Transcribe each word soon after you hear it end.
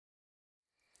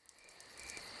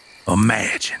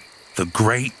Imagine the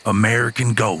great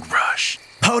American gold rush.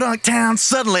 Podunk Town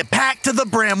suddenly packed to the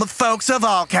brim with folks of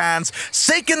all kinds,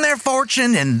 seeking their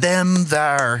fortune in them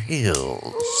there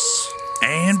hills.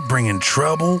 And bringing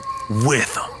trouble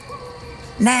with them.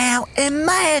 Now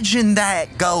imagine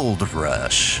that gold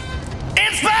rush.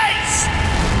 In space!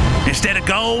 Instead of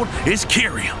gold, it's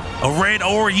curium, a red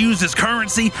ore used as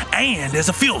currency and as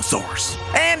a fuel source.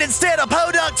 And instead of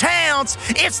Podunk Towns,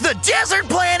 it's the desert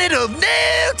planet of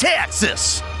New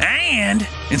Texas. And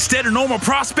instead of normal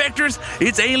prospectors,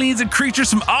 it's aliens and creatures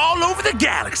from all over the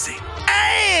galaxy.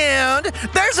 And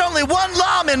there's only one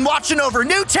lawman watching over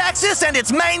New Texas and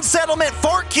its main settlement,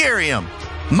 Fort Curium,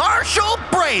 Marshall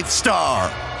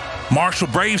Bravestar. Marshall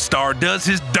Bravestar does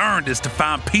his darndest to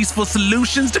find peaceful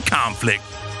solutions to conflict.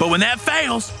 But when that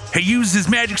fails, he uses his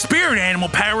magic spirit animal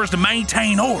powers to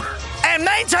maintain order. And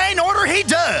maintain order he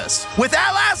does, with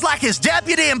allies like his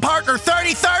deputy and partner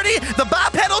 3030, the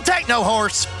bipedal techno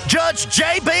horse, Judge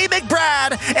J.B.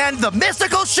 McBride, and the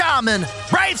mystical shaman.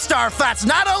 Bravestar fights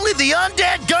not only the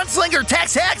undead gunslinger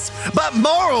Tex Hex, but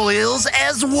moral ills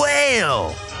as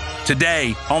well.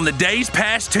 Today, on the Days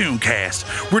Past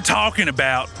Tooncast, we're talking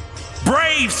about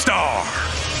Bravestar.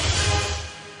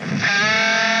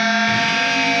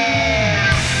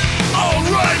 All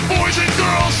right, boys and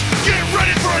girls, get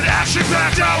ready for an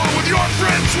action-packed hour with your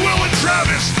friends Will and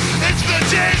Travis. It's the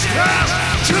Days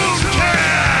Past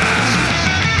Tooncast.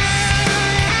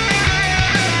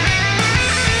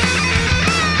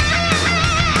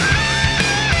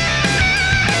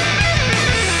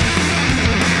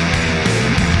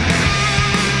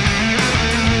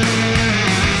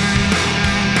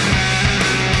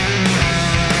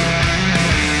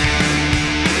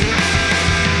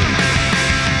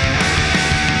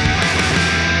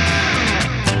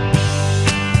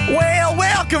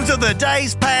 Welcome to the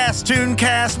Days Past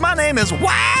Tooncast. My name is Wild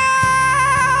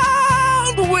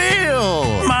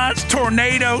Will. Mine's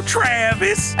Tornado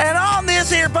Travis. And on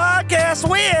this here podcast,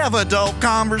 we have adult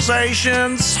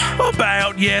conversations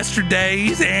About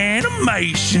yesterday's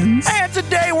animations. And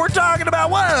today we're talking about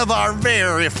one of our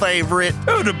very favorite,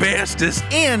 The bestest.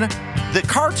 in the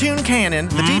cartoon canon,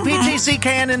 the DPTC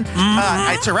canon.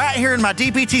 It's right here in my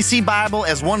DPTC Bible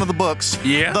as one of the books,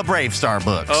 Yeah. the Bravestar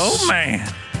books. Oh, man.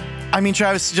 I mean,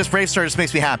 Travis, just Bravestar just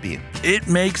makes me happy. It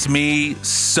makes me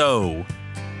so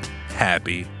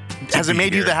happy. Has it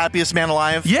made you the happiest man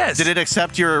alive? Yes. Did it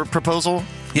accept your proposal?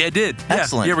 Yeah, it did.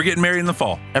 Excellent. Yeah, we're getting married in the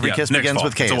fall. Every Yeah, kiss next begins fall.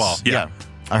 with chaos. It's a wall. Yeah.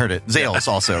 I heard it. Zales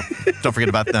also. Don't forget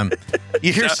about them.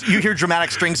 You hear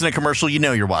dramatic strings in a commercial, you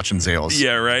know you're watching Zales.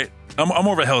 Yeah, right. I'm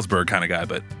more of a Hellsberg kind of guy,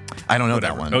 but I don't know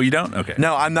whatever. that one. Oh, you don't? Okay.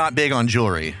 No, I'm not big on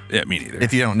jewelry, Yeah, me neither.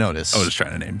 if you don't notice. I was just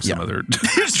trying to name some other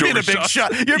You're just being a big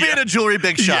shot. You're being a jewelry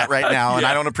big shot right now, and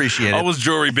I don't appreciate it. I was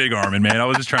jewelry big arming, man. I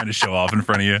was just trying to show off in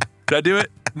front of you. Did I do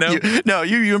it? No?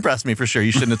 You impressed me for sure.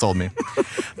 You shouldn't have told me.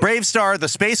 Bravestar, the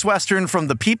space western from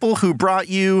the people who brought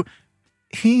you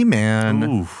He-Man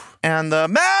Ooh. and the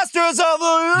Masters of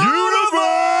the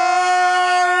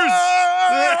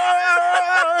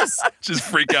Universe. Just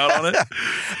freak out on it.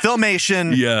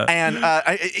 Filmation. Yeah. And,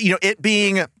 it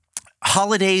being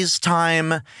holidays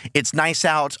time, it's nice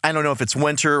out. I don't know if it's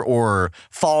winter or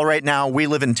fall right now. We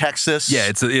live in Texas. Yeah,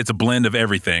 it's a blend of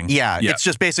everything. Yeah, it's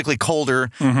just basically colder.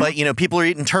 But, people are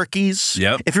eating turkeys.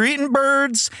 Yep. If you're eating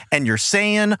birds and you're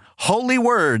saying holy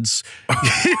words,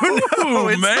 Oh,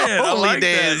 it's man. the I holy like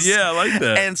days. that. Yeah, I like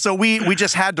that. And so we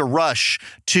just had to rush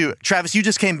to, Travis, you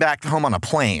just came back home on a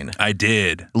plane. I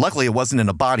did. Luckily, it wasn't in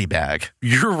a body bag.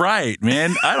 You're right,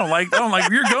 man. I don't like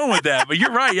where you're going with that, but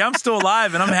you're right. Yeah, I'm still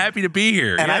alive and I'm happy to be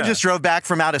here. And yeah. I just drove back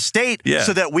from out of state Yeah.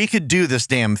 so that we could do this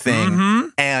damn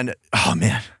thing. And, oh,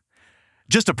 man,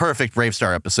 just a perfect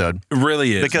Bravestar episode. It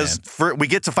really is, Because man. we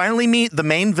get to finally meet the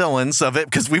main villains of it,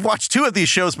 because we've watched 2 of these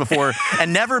shows before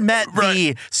and never met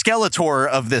the Skeletor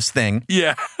of this thing.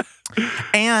 Yeah.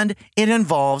 And it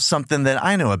involves something that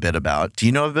I know a bit about. Do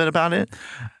you know a bit about it?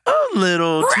 A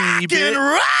little teeny Rock bit. and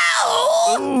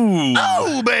roll! Ooh.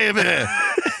 Oh, baby!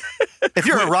 If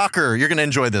you're a rocker, you're going to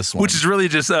enjoy this one. Which is really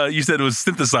just, you said it was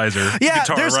synthesizer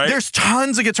guitar, right? There's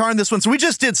tons of guitar in this one. So we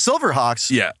just did Silverhawks.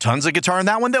 Yeah. Tons of guitar in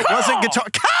that one that wasn't guitar.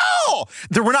 Cow!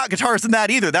 There were not guitars in that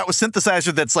either. That was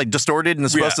synthesizer that's like distorted and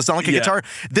is supposed to sound like a guitar.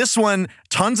 This one,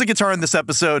 tons of guitar in this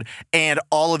episode, and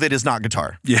all of it is not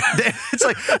guitar. Yeah. It's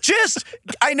like,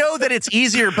 I know that it's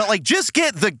easier, but like just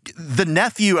get the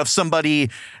nephew of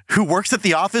somebody who works at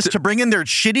the office to bring in their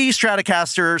shitty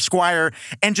Stratocaster Squire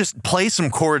and just play some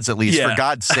chords at least, for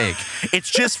God's sake. It's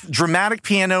just dramatic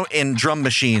piano and drum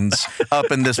machines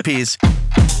up in this piece.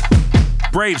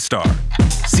 Bravestar,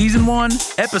 Season 1,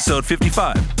 Episode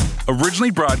 55.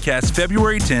 Originally broadcast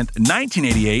February 10th,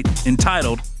 1988,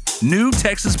 entitled New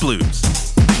Texas Blues.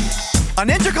 An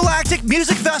intergalactic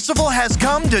music festival has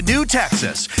come to New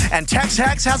Texas, and Tex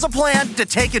Hex has a plan to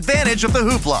take advantage of the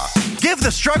hoopla. Give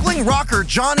the struggling rocker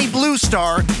Johnny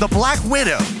Bluestar the Black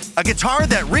Widow, a guitar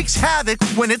that wreaks havoc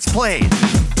when it's played.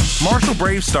 Marshall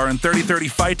Bravestar and 3030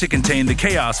 fight to contain the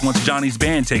chaos once Johnny's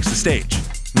band takes the stage.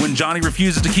 When Johnny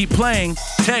refuses to keep playing,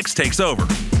 Tex takes over,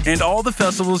 and all the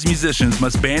festival's musicians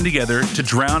must band together to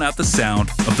drown out the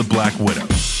sound of the Black Widow.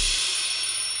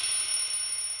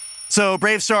 So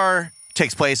Bravestar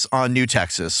takes place on New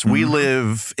Texas. We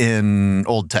live in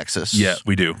Old Texas. Yeah,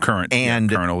 we do. Current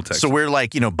Old Texas. So we're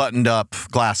like, buttoned up,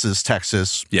 glasses,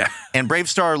 Texas. Yeah. And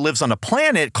Bravestar lives on a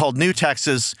planet called New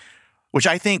Texas, which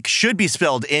I think should be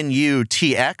spelled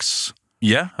N-U-T-X.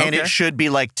 Yeah, okay. And it should be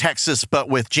like Texas, but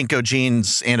with Jinko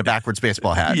jeans and a backwards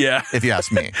baseball hat. Yeah, if you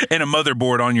ask me. And a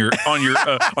motherboard on your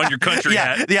country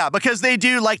hat. Yeah, because they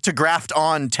do like to graft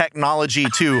on technology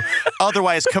to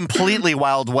otherwise completely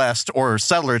Wild West or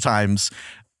settler times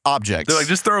objects. They're like,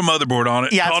 just throw a motherboard on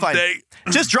it. Yeah, it's fine. Day.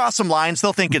 Just draw some lines.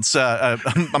 They'll think it's a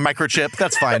microchip.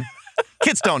 That's fine.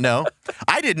 Kids don't know.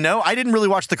 I didn't know. I didn't really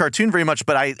watch the cartoon very much,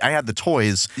 but I had the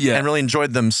toys and really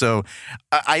enjoyed them. So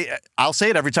I'll say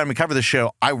it every time we cover the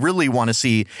show. I really want to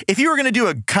see, if you were going to do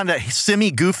a kind of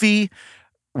semi-goofy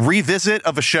revisit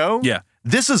of a show,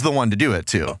 this is the one to do it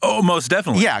too. Oh, most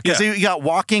definitely. Yeah, because you got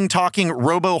walking, talking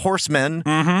robo-horsemen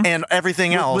and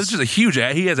everything else. Well, it's just a huge,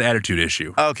 he has an attitude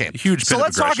issue. Okay. Huge. So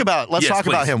let's talk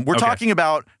about him. We're talking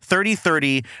about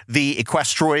 3030, the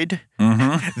Equestroid,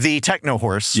 the Techno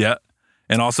Horse. Yeah.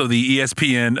 And also the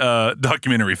ESPN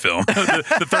documentary film,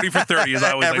 the 30 for 30, as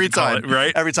I always like to call it,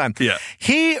 right? Every time. Yeah.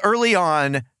 He early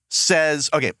on says,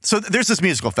 okay, so there's this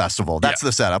musical festival. That's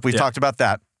the setup. We've talked about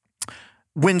that.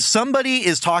 When somebody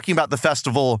is talking about the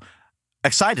festival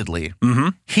excitedly,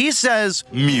 he says,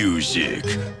 music.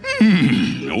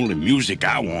 The only music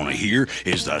I want to hear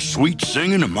is the sweet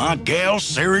singing of my gal,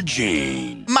 Sarah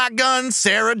Jane. My gun,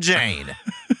 Sarah Jane.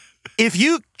 If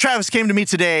you, Travis, came to me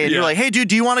today and you're like, hey, dude,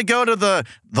 do you want to go to the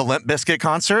Limp Bizkit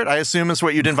concert? I assume is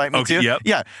what you'd invite me to. Yep.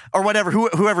 Yeah. Or whatever,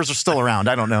 whoever's still around.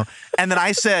 I don't know. And then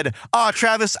I said,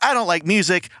 Travis, I don't like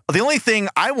music. The only thing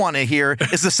I want to hear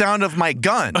is the sound of my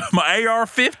gun. My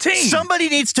AR-15. Somebody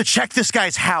needs to check this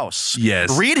guy's house.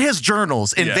 Yes. Read his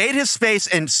journals, invade his space,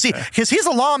 and see. Because he's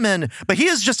a lawman, but he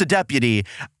is just a deputy.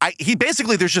 He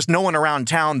basically, there's just no one around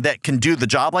town that can do the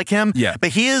job like him. Yeah.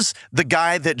 But he is the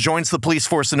guy that joins the police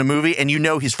force in a movie, and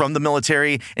he's from the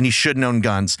military, and he shouldn't own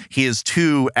guns. He is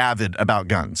too avid about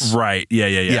guns. Right. Yeah.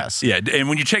 Yes. Yeah. And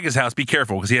when you check his house, be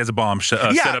careful because he has a bomb set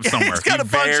up somewhere. He's got a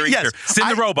bunch.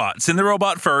 Send the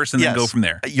robot first, and then go from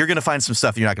there. You're going to find some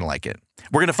stuff you're not going to like it.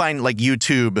 We're going to find like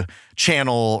YouTube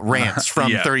channel rants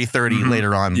from 3030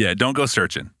 later on. Yeah. Don't go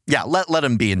searching. Yeah. Let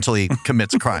him be until he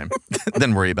commits a crime.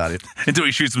 Then worry about it. Until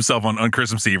he shoots himself on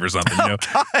Christmas Eve or something.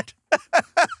 God.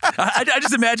 I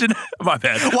just imagine, my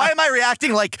bad. Why am I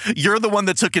reacting like you're the one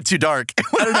that took it too dark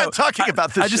when I'm talking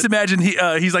about this? I just imagine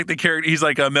he's like the character. He's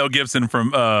like Mel Gibson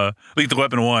from Lethal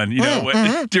Weapon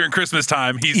 1. During Christmas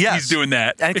time, he's doing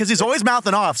that, and because he's always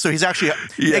mouthing off, so he's actually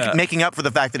making up for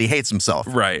the fact that he hates himself.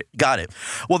 Right. Got it.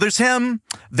 Well, there's him.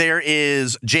 There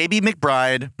is JB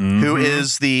McBride, who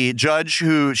is the judge.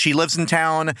 Who she lives in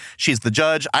town. She's the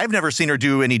judge. I've never seen her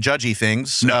do any judgy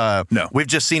things. No. We've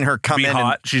just seen her come in.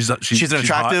 Hot. And she's an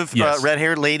attractive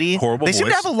red-haired lady. Horrible They voice. seem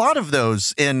to have a lot of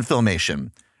those in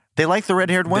Filmation. They like the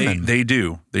red-haired women. They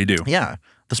do. Yeah.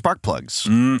 The spark plugs.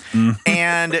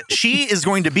 And she is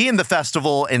going to be in the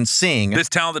festival and sing. This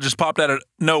talent that just popped out of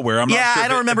nowhere. I'm not sure I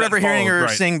don't remember ever hearing her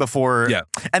sing before. Yeah.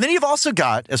 And then you've also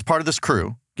got, as part of this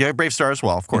crew, you have Bravestar as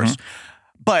well, of course.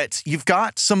 But you've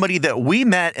got somebody that we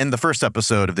met in the first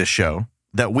episode of this show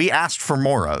that we asked for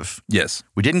more of. Yes.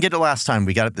 We didn't get it last time.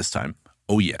 We got it this time.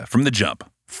 Oh, yeah. From the jump.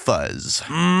 Fuzz.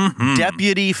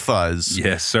 Deputy Fuzz.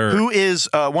 Yes, sir. Who is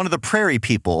one of the prairie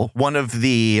people, one of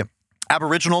the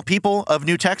Aboriginal people of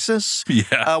New Texas.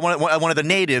 Yeah. One of the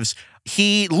natives.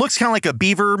 He looks kind of like a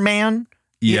beaver man.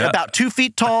 Yeah. About 2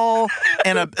 feet tall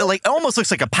and almost looks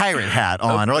like a pirate hat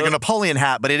on or like a Napoleon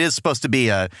hat, but it is supposed to be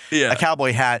a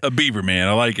cowboy hat. A beaver man.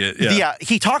 I like it. Yeah.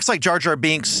 He talks like Jar Jar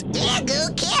Binks. Yeah, go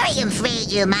carry him,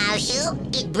 Fraser Marshall.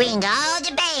 It bring all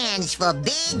the bands for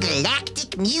big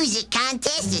galactic music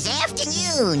contest this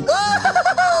afternoon.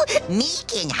 Oh, me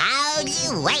can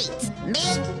hardly wait. Me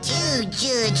too,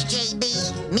 Judge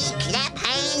JB. Me clap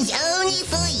hands only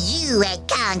for you at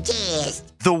contest.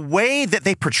 The way that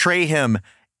they portray him,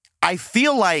 I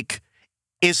feel like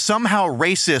is somehow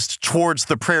racist towards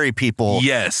the prairie people.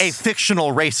 Yes. A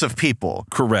fictional race of people.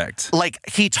 Correct. Like,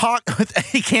 he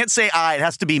can't say I, it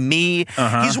has to be me.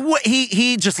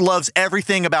 He just loves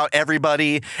everything about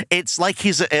everybody. It's like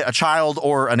he's a child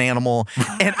or an animal.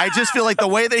 And I just feel like the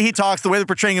way that he talks, the way they're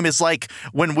portraying him is like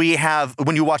when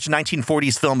you watch a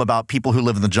 1940s film about people who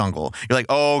live in the jungle. You're like,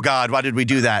 oh God, why did we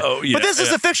do that? Oh, yeah, but this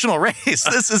is a fictional race.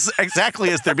 This is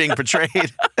exactly as they're being portrayed.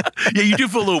 Yeah, you do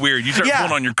feel a little weird. You start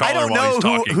pulling on your collar while he's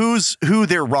talking. I don't know who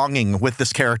they're wronging with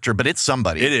this character, but it's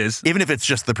somebody. It is. Even if it's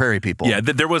just the prairie people. Yeah,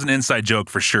 there was an inside joke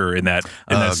for sure in that.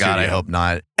 God, studio. I hope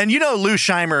not. And Lou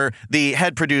Scheimer, the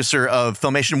head producer of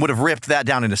Filmation, would have ripped that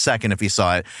down in a second if he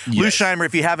saw it. Yes. Lou Scheimer,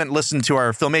 if you haven't listened to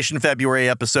our Filmation February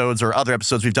episodes or other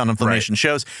episodes we've done on Filmation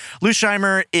shows, Lou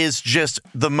Scheimer is just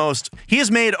he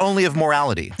is made only of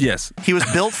morality. Yes. He was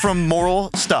built from moral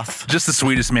stuff. Just the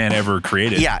sweetest man ever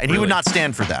created. Yeah, and he would not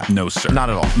stand for that. No, sir. Not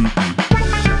at all.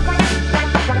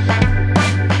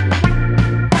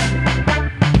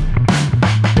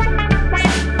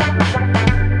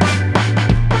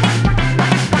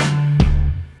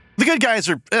 The good guys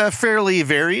are fairly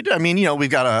varied. I mean, we've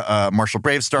got a Marshall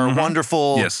Bravestar,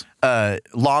 wonderful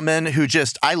lawman who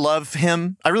I love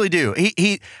him. I really do.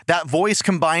 He that voice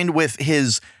combined with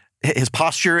his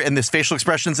posture and his facial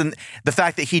expressions and the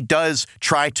fact that he does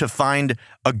try to find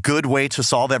a good way to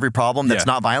solve every problem that's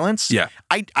not violence. Yeah.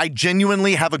 I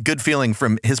genuinely have a good feeling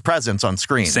from his presence on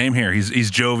screen. Same here. He's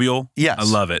jovial. Yes. I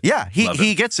love it. Yeah,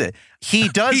 he gets it. He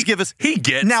does give us... He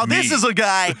gets Now, me. this is a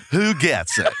guy who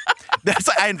gets it.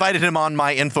 I invited him on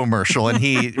my infomercial, and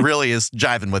he really is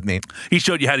jiving with me. He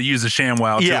showed you how to use the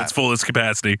ShamWow to its fullest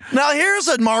capacity. Now, here's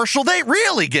a Marshall that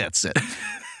really gets it.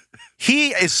 He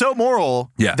is so moral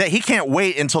that he can't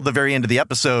wait until the very end of the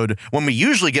episode when we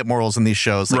usually get morals in these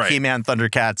shows, like He-Man,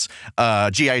 Thundercats,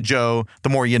 G.I. Joe, The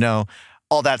More You Know,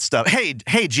 all that stuff. Hey,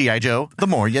 G.I. Joe, the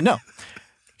more you know.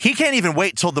 He can't even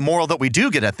wait till the moral that we do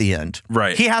get at the end.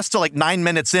 Right. He has to 9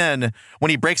 minutes in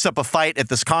when he breaks up a fight at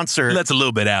this concert. That's a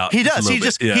little bit out. He does.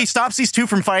 He stops these two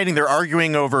from fighting. They're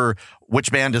arguing over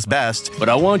which band is best. But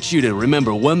I want you to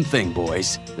remember one thing,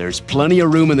 boys. There's plenty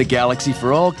of room in the galaxy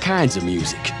for all kinds of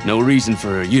music. No reason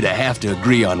for you to have to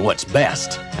agree on what's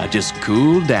best. Now just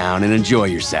cool down and enjoy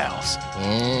yourselves.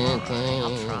 I'll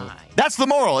try. That's the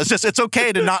moral. It's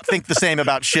okay to not think the same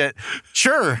about shit.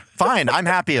 Sure, fine. I'm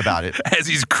happy about it. As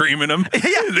he's creaming him in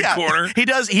the corner.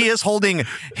 He is holding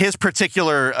his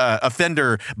particular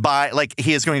offender by,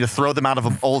 he is going to throw them out of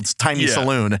an old tiny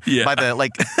saloon by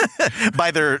the by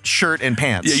their shirt and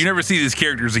pants. Yeah, you never see these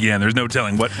characters again. There's no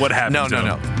telling what happens to them.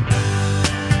 No.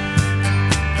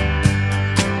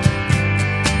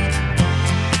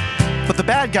 But the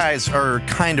bad guys are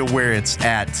kind of where it's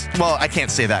at. Well, I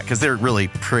can't say that because they're really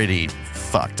pretty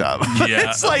fucked up. Yeah,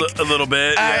 it's a little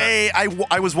bit. Yeah.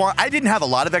 I didn't have a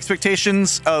lot of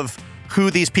expectations of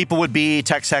who these people would be.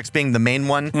 Tex Hex being the main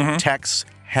one. Tex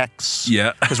Hex.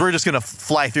 Yeah. Because we're just going to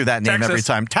fly through that name every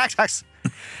time. Tex Hex.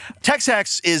 Tex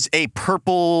Hex is a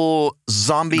purple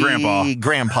zombie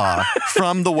grandpa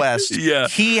from the West. Yeah.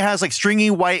 He has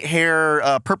stringy white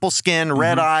hair, purple skin,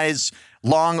 red eyes,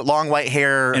 long white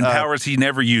hair. And powers he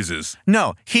never uses.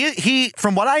 No, he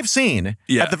from what I've seen,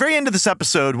 at the very end of this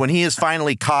episode, when he is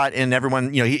finally caught and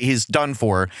everyone, he's done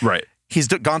for. Right. He's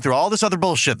gone through all this other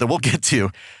bullshit that we'll get to.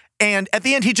 And at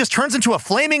the end, he just turns into a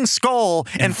flaming skull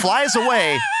and flies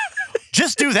away.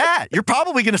 Just do that. You're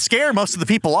probably going to scare most of the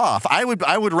people off. I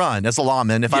would run as a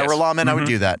lawman. If I were a lawman, I would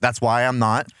do that. That's why I'm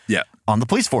not on the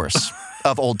police force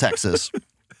of old Texas.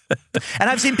 And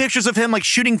I've seen pictures of him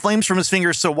shooting flames from his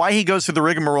fingers. So why he goes through the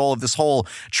rigmarole of this whole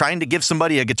trying to give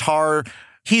somebody a guitar,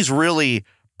 he's really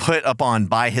put upon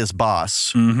by his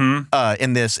boss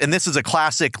in this. And this is a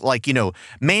classic,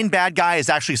 main bad guy is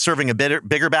actually serving a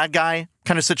bigger bad guy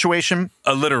kind of situation.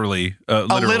 A literal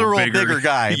bigger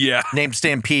guy named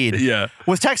Stampede. Yeah.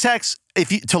 With Tex Hex,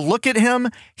 to look at him,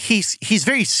 he's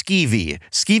very skeevy.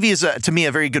 Skeevy is, to me,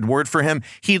 a very good word for him.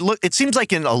 It seems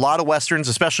like in a lot of Westerns,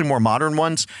 especially more modern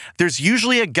ones, there's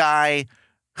usually a guy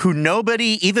who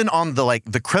nobody, even on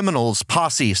the criminals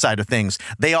posse side of things,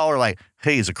 they all are like,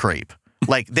 hey, he's a creep.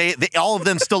 They all of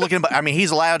them still looking, but he's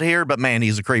allowed here, but man,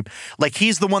 he's a creep.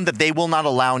 He's the one that they will not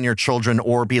allow near children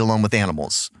or be alone with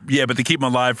animals. Yeah, but they keep him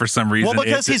alive for some reason. Well,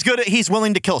 because he's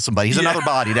willing to kill somebody. He's another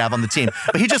body to have on the team.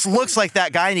 But he just looks like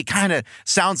that guy, and he kind of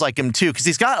sounds like him too, because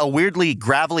he's got a weirdly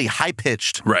gravelly,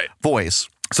 high-pitched voice.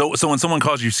 So when someone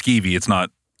calls you skeevy, it's not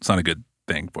a good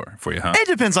thing for you, huh? It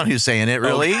depends on who's saying it,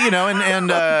 really, and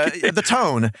the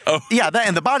tone. Oh. Yeah,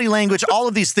 and the body language, all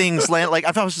of these things land.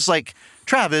 I was just like,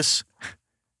 Travis,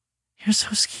 you're so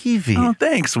skeevy. Oh,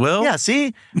 thanks, Will. Yeah,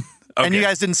 see? And you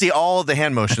guys didn't see all the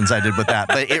hand motions I did with that,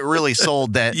 but it really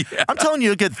sold that. Yeah. I'm telling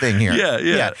you a good thing here.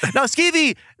 Yeah. Now,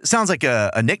 Skeevy sounds like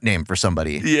a nickname for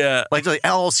somebody. Yeah. Like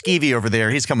L. Skeevy over there.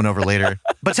 He's coming over later.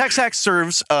 But Tex Hex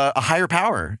serves a higher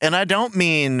power. And I don't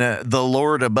mean the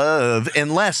Lord above,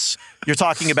 unless you're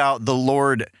talking about the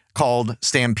Lord called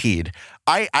Stampede.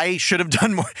 I should have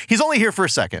done more. He's only here for a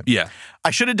second. Yeah.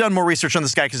 I should have done more research on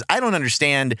this guy because I don't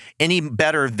understand any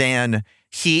better than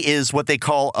he is what they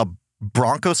call a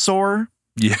bronchosaur.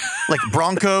 Yeah. Like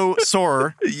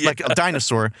bronchosaur, like a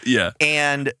dinosaur. Yeah.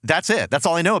 And that's it. That's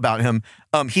all I know about him.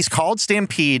 He's called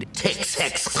Stampede. Tex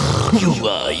Hex, you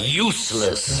are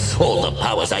useless. All the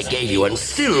powers I gave you and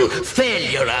still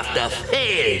failure after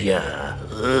failure.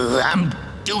 I'm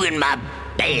doing my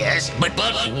best. But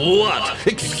what?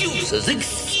 Excuses.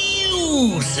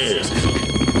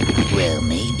 Well,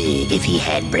 maybe if he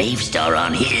had Bravestar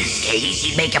on his case,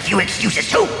 he'd make a few excuses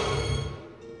too.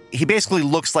 He basically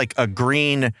looks like a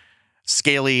green,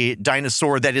 scaly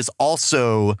dinosaur that is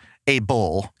also a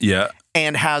bull. Yeah.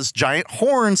 And has giant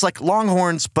horns like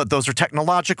longhorns, but those are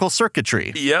technological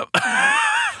circuitry. Yep.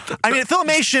 I mean,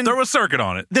 Filmation. Throw a circuit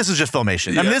on it. This is just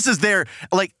Filmation. Yeah. I mean, this is their,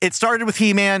 like, it started with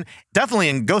He-Man, definitely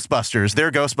in Ghostbusters. Their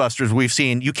Ghostbusters we've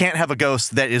seen, you can't have a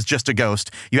ghost that is just a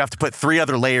ghost. You have to put 3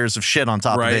 other layers of shit on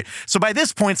top of it. So by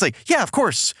this point, it's like, yeah, of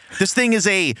course, this thing is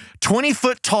a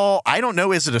 20-foot tall, I don't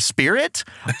know, is it a spirit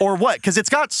or what? Because it's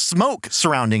got smoke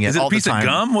surrounding it all the time. Is it a piece of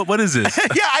gum? What is this?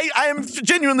 Yeah, I am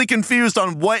genuinely confused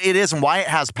on what it is and why it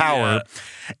has power. Yeah.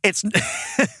 It's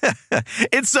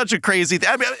it's such a crazy thing.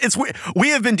 I mean, we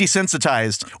have been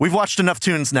desensitized. We've watched enough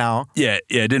tunes now. Yeah,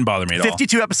 it didn't bother me at all.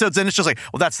 52 episodes in, it's just like,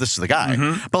 well, this is the guy.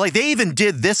 Mm-hmm. But like, they even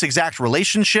did this exact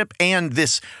relationship and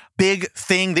this big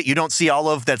thing that you don't see all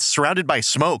of that's surrounded by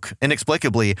smoke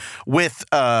inexplicably with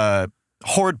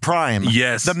Horde Prime.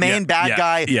 Yes. The main bad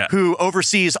guy who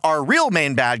oversees our real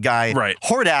main bad guy, right.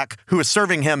 Hordak, who is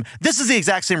serving him. This is the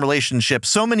exact same relationship.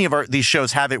 So many of these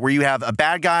shows have it where you have a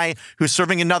bad guy who's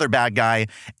serving another bad guy,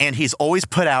 and he's always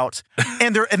put out,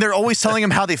 and they're always telling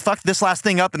him how they fucked this last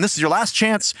thing up, and this is your last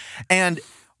chance. And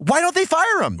why don't they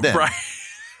fire him then? Right.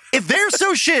 If they're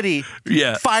so shitty,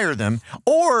 fire them.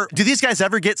 Or do these guys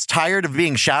ever get tired of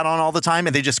being shat on all the time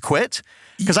and they just quit?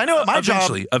 Because I know at my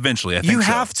job, eventually, I think you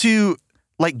have to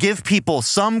like give people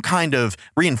some kind of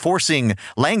reinforcing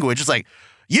language. It's like,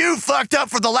 you fucked up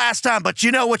for the last time, but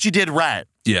you know what you did right.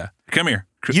 Yeah. Come here.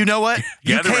 You know what?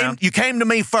 You came to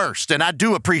me first, and I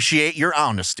do appreciate your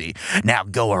honesty. Now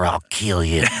go or I'll kill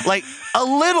you. Like a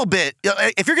little bit,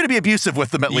 if you're going to be abusive with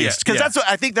them at least, because that's what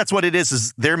I think that's what it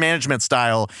is their management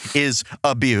style is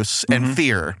abuse and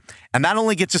fear, and that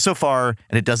only gets you so far,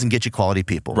 and it doesn't get you quality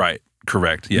people. Right.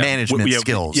 Correct. Yeah. Management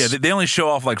skills. Yeah. They only show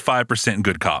off like 5%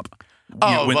 good cop.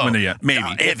 Maybe.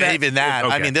 If even that.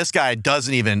 Okay. I mean, this guy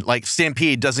doesn't even, like,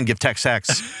 Stampede doesn't give Tex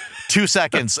Hex 2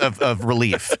 seconds of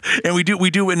relief. And we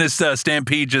do witness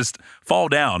Stampede just fall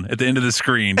down at the end of the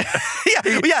screen.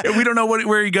 Yeah. We don't know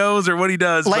where he goes or what he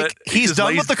does. Like, but he's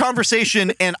done with the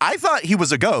conversation, and I thought he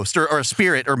was a ghost or a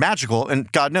spirit or magical,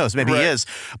 and God knows, maybe he is.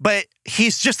 But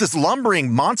he's just this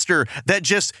lumbering monster that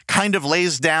just kind of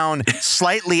lays down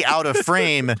slightly out of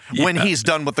frame when he's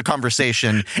done with the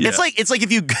conversation. Yeah. It's like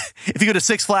if you go to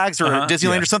Six Flags or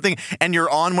Disneyland or something, and you're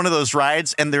on one of those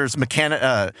rides, and there's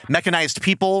mechanized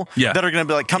people that are going to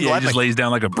be like, come to life. He just lays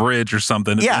down like a bridge or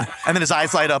something. Yeah, and then his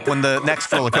eyes light up when the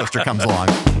next roller coaster comes along.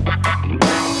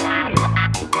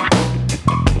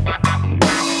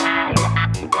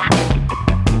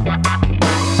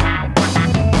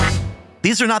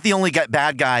 These are not the only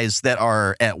bad guys that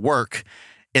are at work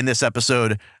in this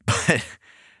episode, but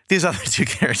these other 2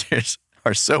 characters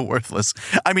are so worthless.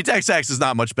 I mean, Tex Hex is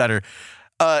not much better.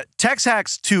 Tex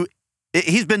Hex,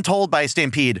 he's been told by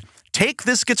Stampede, take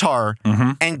this guitar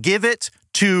and give it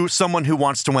to someone who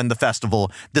wants to win the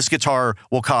festival. This guitar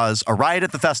will cause a riot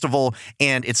at the festival,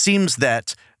 and it seems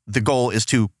that the goal is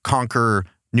to conquer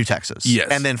New Texas. Yes.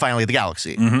 And then finally the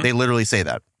galaxy. They literally say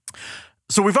that.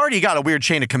 So we've already got a weird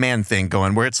chain of command thing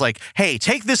going where it's like, hey,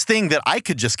 take this thing that I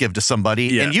could just give to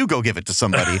somebody and you go give it to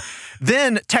somebody.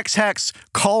 Then Tex Hex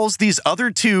calls these other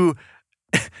 2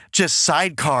 just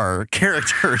sidecar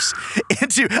characters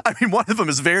into, I mean, one of them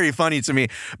is very funny to me,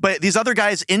 but these other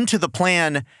guys into the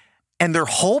plan, and their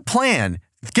whole plan,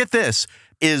 get this,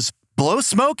 is blow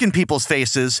smoke in people's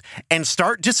faces and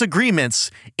start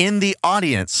disagreements in the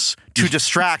audience to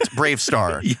distract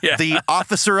Bravestar, the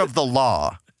officer of the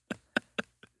law.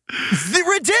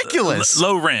 Ridiculous.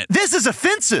 Low rent. This is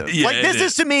offensive. Yeah, like, this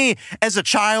is to me, as a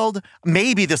child,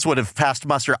 maybe this would have passed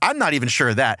muster. I'm not even sure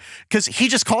of that. Because he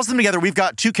just calls them together. We've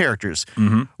got 2 characters.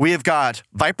 We have got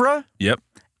Vipera, Yep.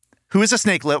 who is a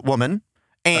snake woman,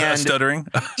 And stuttering?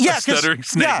 Yeah, stuttering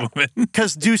snake woman.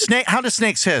 Because how do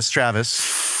snakes hiss,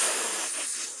 Travis?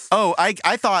 Oh,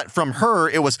 I thought from her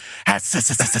it was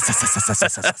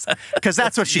because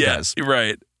that's what she does.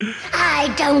 Right.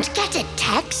 I don't get it,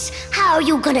 Tex. How are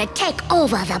you gonna take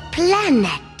over the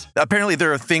planet? Apparently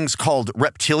there are things called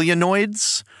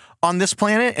reptilianoids on this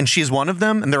planet, and she's one of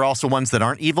them, and there are also ones that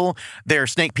aren't evil. They're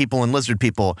snake people and lizard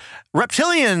people.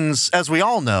 Reptilians, as we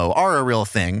all know, are a real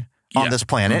thing on this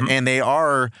planet, and they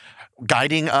are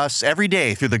guiding us every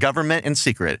day through the government in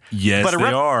secret. Yes, but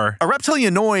they are. A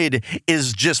reptilianoid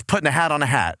is just putting a hat on a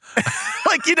hat.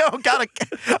 Like,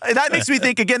 that makes me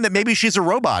think again that maybe she's a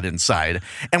robot inside.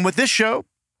 And with this show,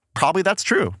 probably that's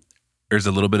true. There's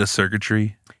a little bit of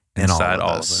circuitry inside all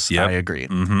of us. Yep. I agree.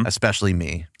 Especially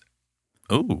me.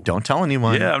 Oh, don't tell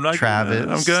anyone. Yeah, I'm not.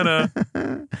 Travis. I'm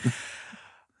gonna.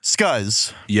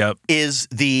 Scuzz. Yep. Is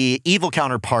the evil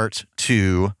counterpart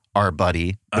to our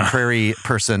buddy, the prairie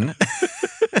person.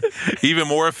 Even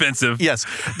more offensive. Yes.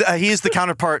 He is the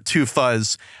counterpart to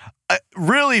Fuzz.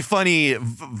 Really funny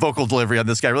vocal delivery on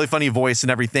this guy. Really funny voice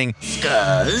and everything.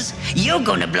 Scuzz, you're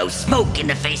gonna blow smoke in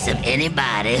the face of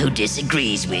anybody who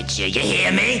disagrees with you. You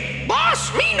hear me?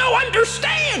 Boss, me no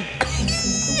understand.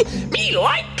 Me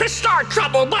like to start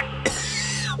trouble, but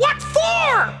what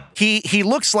for? He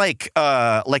looks like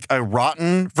a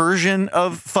rotten version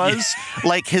of Fuzz.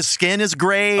 Like his skin is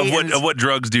gray. Of what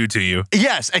drugs do to you.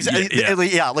 Yes, exactly.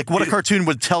 Yeah, like what a cartoon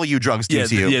would tell you drugs do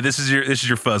to you. Yeah, this is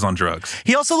your Fuzz on drugs.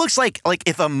 He also looks like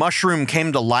if a mushroom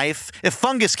came to life, if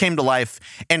fungus came to life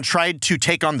and tried to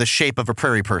take on the shape of a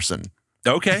prairie person.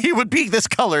 Okay. He would be this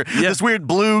color, this weird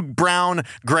blue, brown,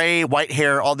 gray, white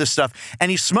hair, all this stuff.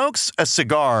 And he smokes a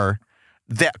cigar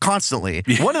that constantly.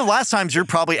 One of the last times you're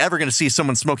probably ever going to see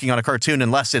someone smoking on a cartoon,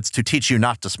 unless it's to teach you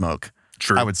not to smoke.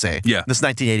 True. I would say. Yeah. This is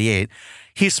 1988.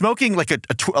 He's smoking like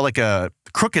a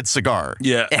crooked cigar.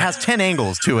 Yeah. It has 10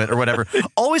 angles to it or whatever.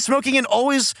 Always smoking and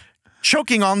always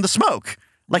choking on the smoke.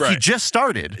 Like he just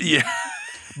started. Yeah.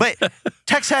 But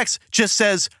Tex Hex just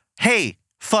says, hey,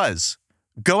 Fuzz,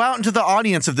 go out into the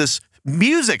audience of this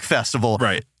music festival.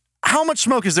 Right. How much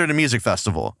smoke is there at a music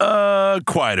festival?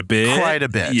 Quite a bit. Quite a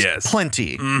bit. Yes.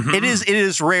 Plenty. It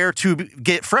is rare to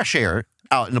get fresh air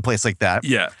out in a place like that.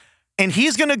 Yeah. And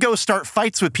he's going to go start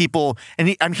fights with people,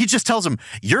 and he just tells them,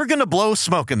 you're going to blow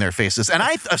smoke in their faces. And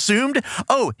I assumed,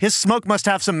 his smoke must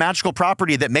have some magical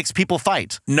property that makes people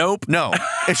fight. Nope. No.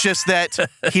 It's just that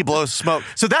he blows smoke.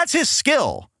 So that's his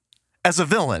skill as a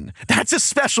villain. That's his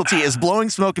specialty, is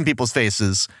blowing smoke in people's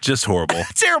faces. Just horrible.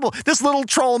 Terrible. This little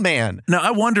troll man. Now,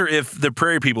 I wonder if the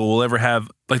prairie people will ever have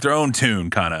like their own tune,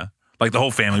 kind of. Like the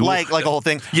whole family. Like a whole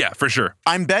thing? Yeah, for sure.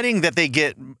 I'm betting that they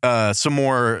get some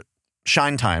more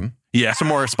shine time. Yeah. Some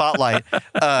more spotlight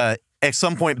at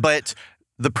some point. But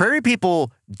the prairie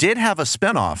people did have a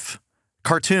spinoff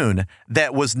cartoon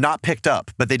that was not picked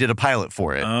up, but they did a pilot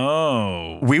for it.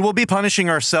 Oh. We will be punishing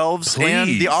ourselves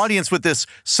and the audience with this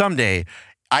someday.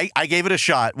 I gave it a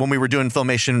shot when we were doing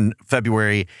Filmation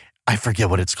February. I forget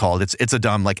what it's called. It's a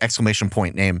dumb exclamation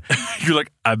point name. You're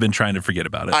like, I've been trying to forget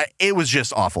about it. It was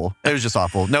just awful. It was just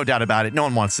awful. No doubt about it. No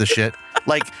one wants this shit.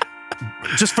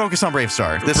 Just focus on Brave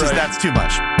Star. That's too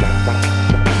much.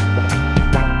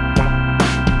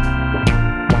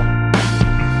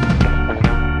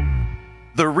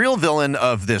 The real villain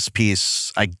of this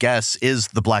piece, I guess, is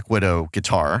the Black Widow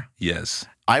guitar. Yes.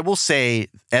 I will say,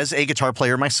 as a guitar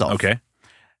player myself, okay,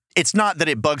 it's not that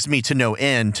it bugs me to no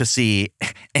end to see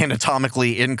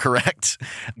anatomically incorrect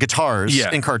guitars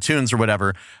in cartoons or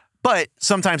whatever. But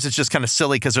sometimes it's just kind of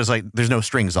silly because there's no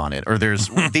strings on it, or there's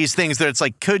these things that it's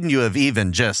like, couldn't you have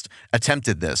even just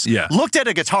attempted this? Yeah. Looked at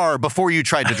a guitar before you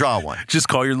tried to draw one. Just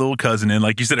call your little cousin in,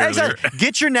 like you said earlier.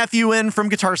 Get your nephew in from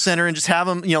Guitar Center and just have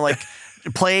him,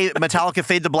 play Metallica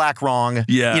Fade to Black wrong,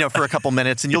 for a couple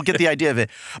minutes, and you'll get the idea of it.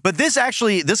 But this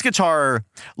guitar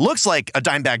looks like a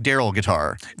Dimebag Darrell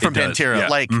guitar from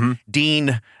Pantera,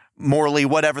 Dean Morley,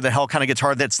 whatever the hell kind of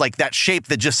guitar that's like that shape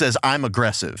that just says, I'm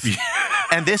aggressive.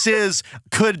 And this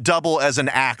could double as an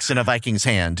axe in a Viking's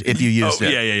hand if you used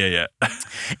it. Yeah.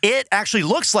 It actually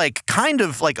looks kind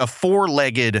of like a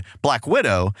four-legged Black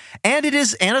Widow, and it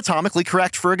is anatomically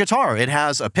correct for a guitar. It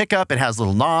has a pickup, it has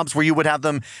little knobs where you would have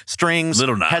them, strings,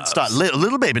 little knobs. headstock,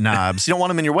 little baby knobs. You don't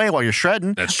want them in your way while you're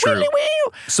shredding. That's true.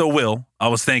 So, Will, I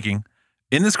was thinking,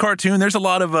 in this cartoon, there's a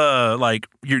lot of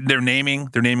they're naming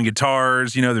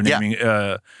guitars, they're naming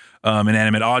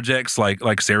inanimate objects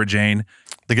like Sarah Jane.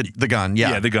 The gun,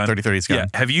 yeah. Yeah, the gun. 3030's gun. Yeah.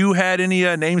 Have you had any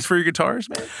names for your guitars,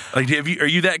 man? Are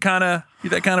you that kind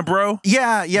of bro?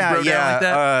 Yeah. Like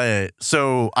that?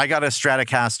 So I got a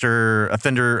Stratocaster, a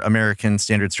Fender American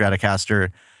Standard Stratocaster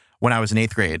when I was in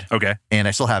 8th grade. Okay. And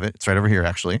I still have it. It's right over here,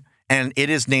 actually. And it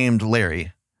is named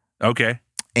Larry. Okay.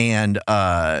 And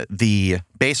the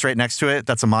bass right next to it,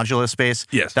 that's a modulus bass.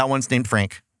 Yes. That one's named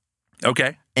Frank.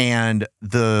 Okay. And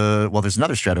there's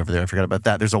another Strat over there. I forgot about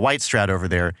that. There's a white Strat over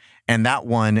there. And that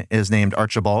one is named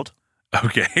Archibald.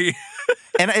 Okay.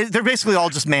 And they're basically all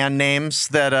just man names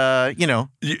that, You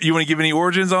want to give any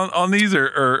origins on these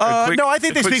or no, I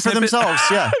think they speak for themselves.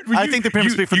 Yeah. I think they pretty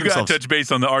much speak for themselves. You got to touch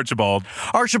base on the Archibald.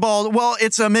 Archibald, well,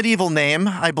 it's a medieval name,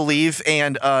 I believe.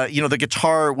 And, the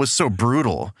guitar was so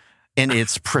brutal in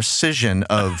its precision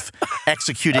of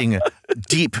executing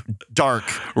deep, dark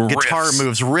guitar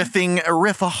moves, riffing a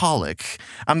riffaholic.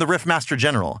 I'm the riff master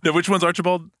general. Now, which one's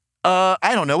Archibald?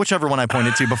 I don't know. Whichever one I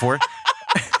pointed to before.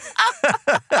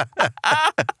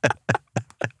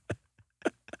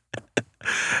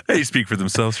 They speak for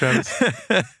themselves, Travis.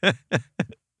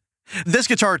 This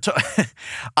guitar,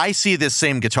 I see this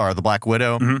same guitar, the Black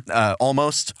Widow,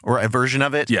 almost, or a version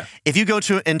of it. Yeah. If you go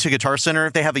into Guitar Center,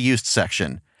 they have a used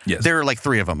section. Yes. There are like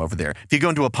 3 of them over there. If you go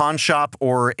into a pawn shop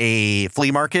or a flea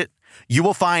market, you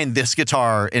will find this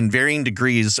guitar in varying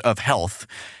degrees of health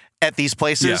at these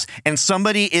places. Yeah. And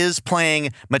somebody is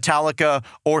playing Metallica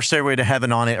or Stairway to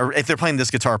Heaven on it. Or if they're playing this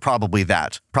guitar, probably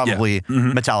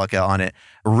Metallica on it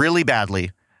really badly.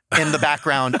 In the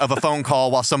background of a phone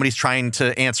call while somebody's trying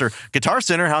to answer, Guitar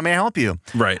Center, how may I help you?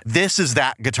 Right. This is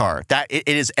that guitar. It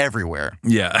is everywhere.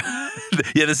 Yeah.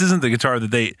 Yeah, this isn't the guitar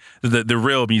that the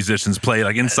real musicians play,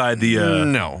 like inside the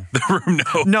no. the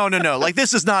room. No. Like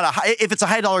this is not if it's a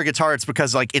 $high guitar, it's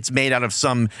because like it's made out of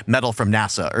some metal from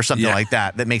NASA or something like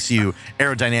that makes you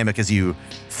aerodynamic as you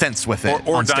fence with it.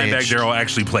 Or Dimebag Darrell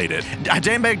actually played it.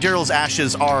 Dimebag Darrell's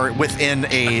ashes are within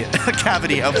a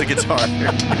cavity of the guitar.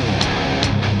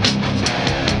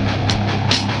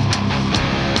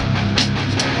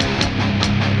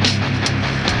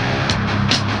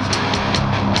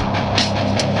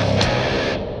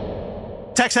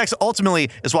 Tex-Hex ultimately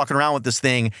is walking around with this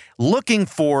thing looking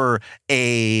for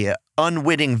a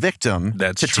unwitting victim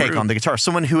take on the guitar.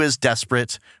 Someone who is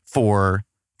desperate for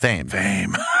fame.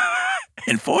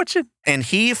 And fortune. And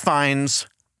he finds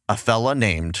a fella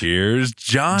named... Here's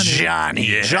Johnny.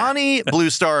 Yeah. Johnny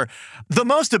Bluestar, the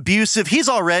most abusive. He's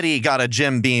already got a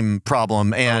Jim Beam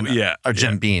problem. And or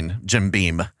Jim Beam.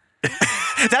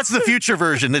 That's the future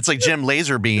version. It's like Jim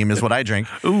Laser Beam is what I drink.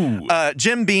 Ooh.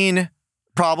 Jim Beam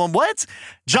problem. What?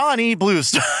 Johnny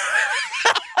Bluestar.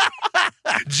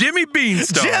 Jimmy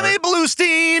Beanstar. Jimmy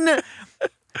Bluestein.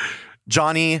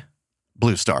 Johnny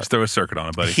Bluestar. Just throw a circuit on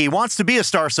it, buddy. He wants to be a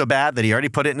star so bad that he already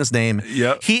put it in his name.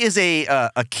 Yep. He is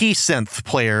a key synth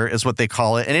player is what they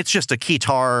call it. And it's just a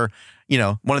keytar,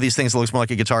 one of these things that looks more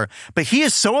like a guitar. But he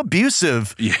is so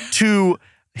abusive to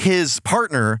his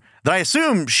partner that I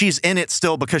assume she's in it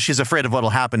still because she's afraid of what'll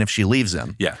happen if she leaves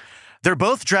him. Yeah. They're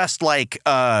both dressed like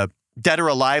Dead or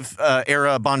Alive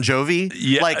era Bon Jovi.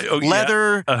 Yeah. Like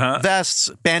leather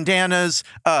vests, bandanas,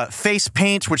 face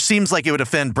paint, which seems like it would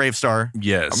offend Bravestar.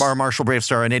 Yes. Marshall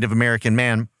Bravestar, a Native American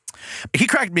man. He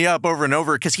cracked me up over and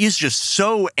over because he's just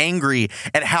so angry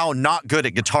at how not good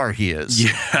at guitar he is.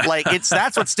 Yeah. Like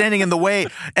that's what's standing in the way.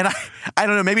 And I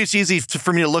don't know, maybe it's easy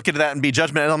for me to look at that and be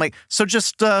judgmental. And I'm like, so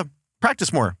just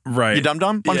practice more. Right. You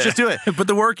dum-dum? Why don't you just do it? Put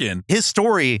the work in. His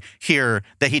story here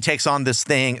that he takes on this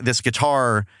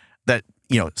guitar that,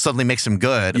 suddenly makes him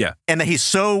good. Yeah. And that he's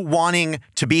so wanting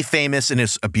to be famous and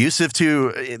is abusive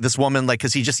to this woman,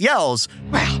 because he just yells.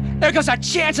 Well, there goes our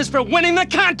chances for winning the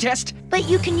contest. But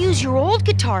you can use your old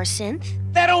guitar synth.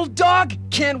 That old dog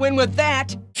can't win with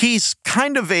that. He's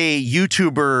kind of a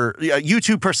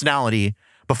YouTube personality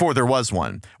before there was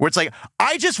one, where it's like,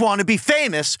 I just want to be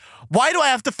famous. Why do I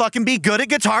have to fucking be good at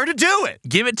guitar to do it?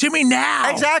 Give it to me now.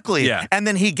 Exactly. Yeah. And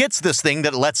then he gets this thing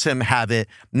that lets him have it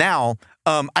now.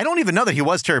 I don't even know that he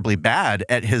was terribly bad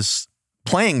at his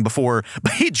playing before,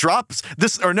 but he drops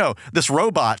this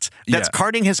robot that's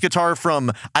carting his guitar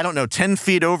from, 10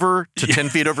 feet over to 10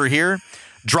 feet over here,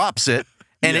 drops it,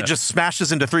 and it just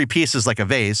smashes into 3 pieces like a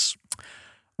vase.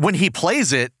 When he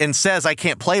plays it and says, I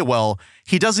can't play well,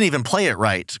 he doesn't even play it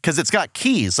right because it's got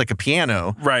keys like a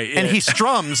piano. Right. And he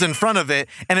strums in front of it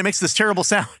and it makes this terrible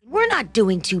sound. We're not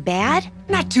doing too bad.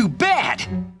 Not too bad.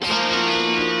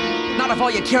 Not if all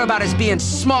you care about is being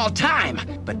small time.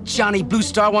 But Johnny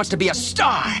Bluestar wants to be a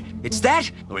star. It's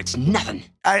that or it's nothing.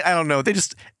 I don't know.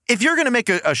 If you're going to make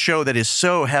a show that is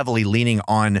so heavily leaning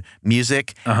on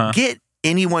music, get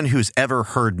anyone who's ever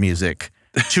heard music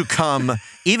to come,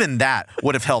 even that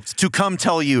would have helped, to come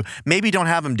tell you, maybe don't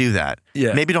have him do that.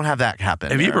 Yeah. Maybe don't have that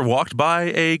happen. Have you ever walked by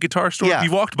a guitar store? Yeah. If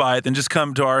you walked by it, then just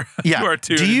come to our, to our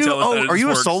tune and tell us how are this you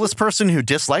works. a soulless person who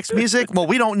dislikes music? Well,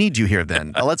 we don't need you here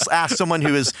then. Let's ask someone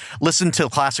who has listened to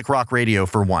classic rock radio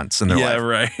for once in their life. Yeah,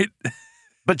 right.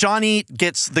 But Johnny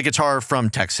gets the guitar from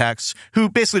Tex Hex, who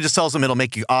basically just tells him it'll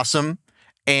make you awesome.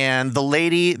 And the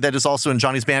lady that is also in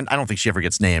Johnny's band, I don't think she ever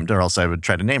gets named, or else I would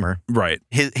try to name her. Right.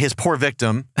 His poor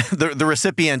victim, the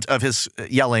recipient of his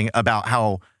yelling about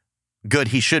how good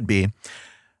he should be.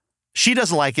 She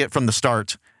doesn't like it from the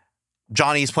start.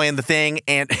 Johnny's playing the thing,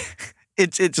 and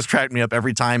it just cracked me up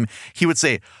every time he would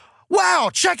say, "Wow,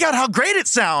 check out how great it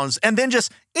sounds," and then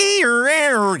just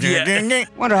Wonder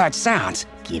how it sounds.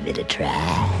 Give it a try.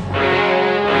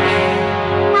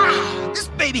 Wow, this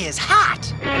baby is hot.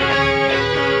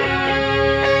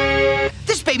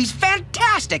 This baby's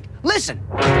fantastic. Listen.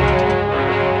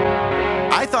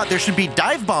 I thought there should be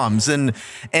dive bombs and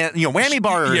whammy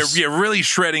bars. Yeah, really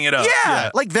shredding it up. Yeah,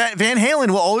 like Van Halen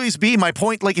will always be my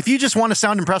point. Like, if you just want to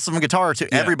sound impressive on guitar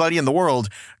to everybody in the world,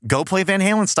 go play Van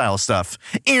Halen style stuff.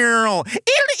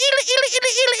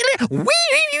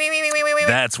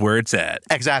 That's where it's at.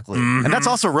 Exactly. Mm-hmm. And that's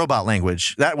also robot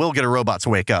language. That will get a robot to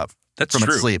wake up that's from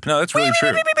true. its sleep. No, that's really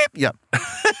true. Yep.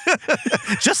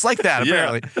 Just like that,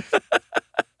 apparently.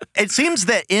 It seems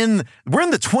that we're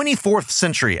in the 24th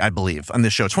century, I believe, on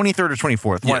this show. 23rd or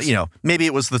 24th. Yes. Well, maybe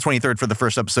it was the 23rd for the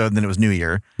first episode, and then it was New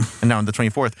Year, and now on the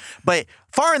 24th. But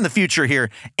far in the future here,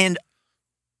 and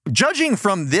judging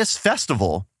from this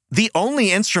festival, the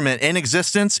only instrument in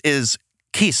existence is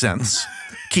key synths,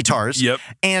 guitars. Yep.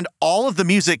 And all of the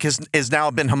music has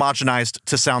now been homogenized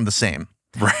to sound the same.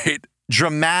 Right.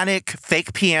 Dramatic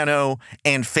fake piano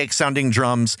and fake sounding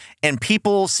drums, and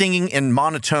people singing in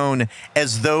monotone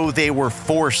as though they were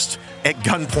forced at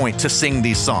gunpoint to sing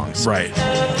these songs. Right.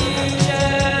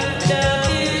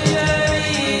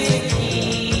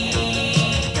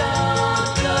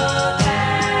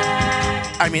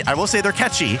 I mean, I will say they're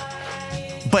catchy,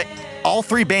 but all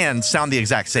three bands sound the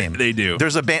exact same. They do.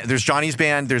 There's Johnny's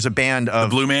band. There's a band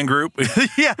of the Blue Man Group.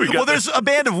 Yeah. Well, there's a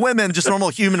band of women, just normal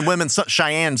human women,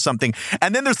 Cheyenne something.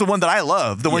 And then there's the one that I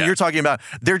love, the one you're talking about.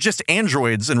 They're just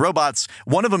androids and robots.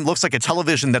 One of them looks like a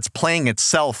television that's playing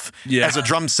itself as a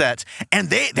drum set. And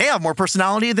they have more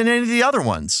personality than any of the other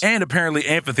ones. And apparently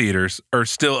amphitheaters are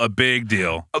still a big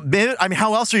deal. I mean,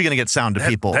 how else are you going to get sound to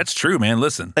people? That's true, man.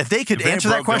 Listen. If they could answer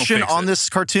that question on this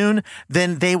cartoon,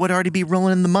 then they would already be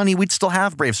rolling in the money. We'd still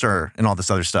have Brave Star and all this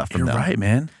other stuff from You're them. right,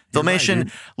 man. Filmation,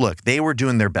 look, they were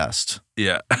doing their best.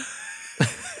 Yeah.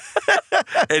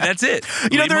 And that's it.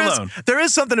 There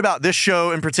is something about this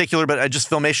show in particular, but just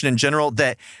Filmation in general,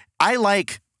 that I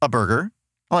like a burger.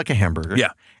 I like a hamburger.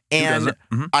 Yeah. And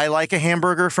I like a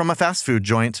hamburger from a fast food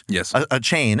joint. Yes. A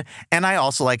chain. And I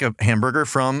also like a hamburger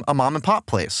from a mom and pop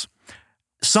place.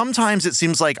 Sometimes it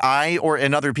seems like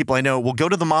and other people I know will go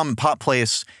to the mom and pop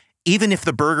place even if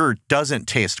the burger doesn't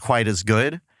taste quite as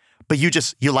good, but you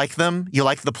like them, you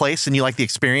like the place, and you like the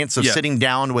experience of sitting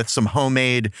down with some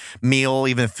homemade meal,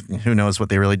 even if who knows what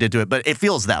they really did to it, but it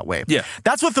feels that way. Yeah.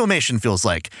 That's what Filmation feels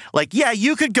like. Like, yeah,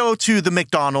 you could go to the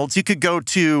McDonald's, you could go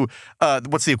to,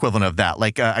 what's the equivalent of that?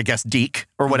 Like, I guess Deke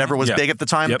or whatever was big at the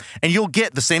time. Yep. And you'll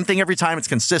get the same thing every time. It's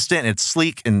consistent, it's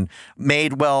sleek and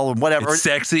made well, and whatever. It's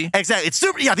sexy. Exactly. It's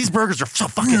super. Yeah, these burgers are so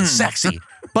fucking sexy.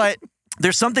 But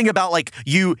there's something about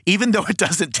even though it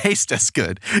doesn't taste as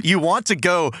good, you want to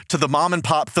go to the mom and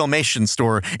pop Filmation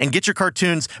store and get your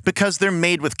cartoons because they're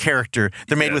made with character.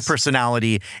 They're made with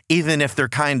personality, even if they're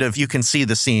you can see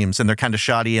the seams and they're kind of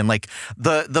shoddy and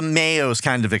the mayo's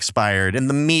kind of expired and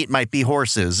the meat might be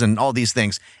horses and all these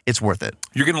things. It's worth it.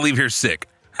 You're going to leave here sick.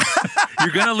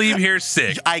 You're going to leave here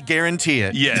sick. I guarantee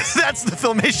it. Yes. That's the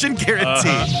Filmation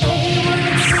guarantee.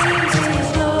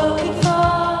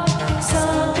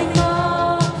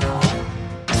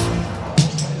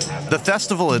 The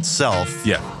festival itself,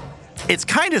 it's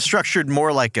kind of structured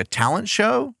more like a talent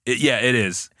show. It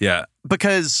is. Yeah.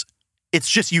 Because it's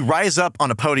just you rise up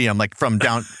on a podium from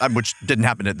down, which didn't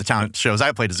happen at the talent shows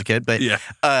I played as a kid, but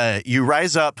you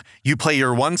rise up, you play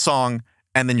your one song,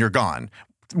 and then you're gone.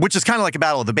 Which is kind of like a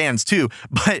battle of the bands too.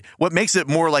 But what makes it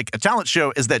more like a talent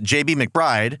show is that J.B.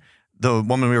 McBride, the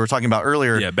woman we were talking about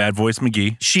earlier. Yeah, Bad Voice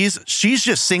McGee. She's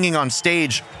just singing on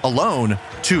stage alone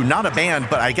to not a band,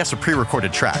 but I guess a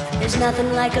pre-recorded track. There's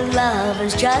nothing like a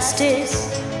lover's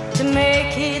justice to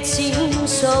make it seem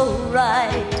so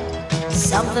right.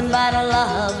 Something about a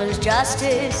lover's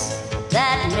justice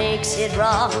that makes it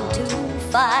wrong to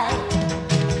fight.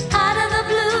 Out of the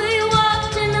blue, you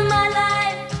walked into my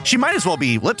life. She might as well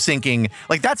be lip syncing.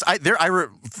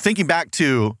 Thinking back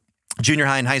to junior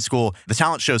high and high school, the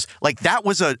talent shows, like that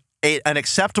was an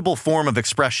acceptable form of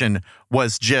expression,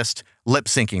 was just lip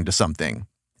syncing to something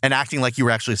and acting like you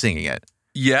were actually singing it.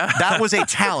 Yeah. That was a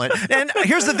talent. And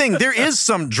here's the thing. There is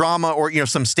some drama or,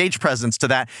 some stage presence to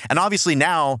that. And obviously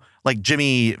now, like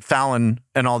Jimmy Fallon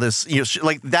and all this,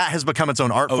 like that has become its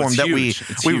own art form that huge.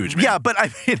 It's huge. Yeah, but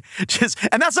I mean,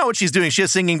 and that's not what she's doing. She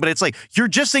is singing, but it's like, you're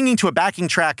just singing to a backing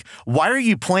track. Why are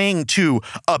you playing to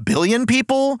 1 billion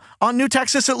people on New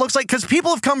Texas, it looks like? Because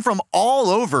people have come from all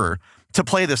over to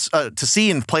play this, to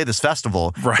see and play this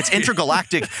festival. Right. It's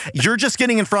intergalactic. You're just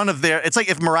getting in front of it's like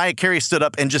if Mariah Carey stood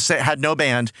up and just had no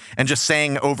band and just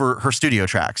sang over her studio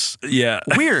tracks. Yeah.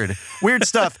 Weird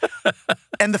stuff.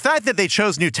 And the fact that they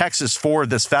chose New Texas for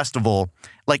this festival,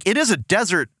 like it is a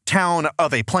desert town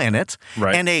of a planet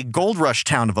and a gold rush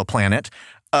town of a planet.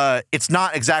 It's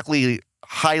not exactly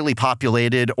highly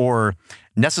populated or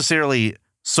necessarily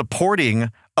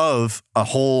supporting of a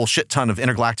whole shit ton of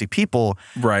intergalactic people.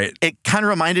 Right. It kind of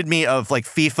reminded me of like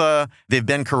FIFA. They've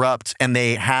been corrupt and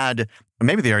they had,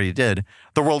 maybe they already did,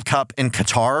 the World Cup in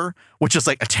Qatar, which is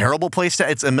like a terrible place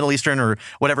it's a Middle Eastern or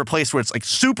whatever place where it's like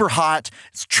super hot.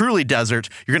 It's truly desert.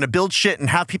 You're going to build shit and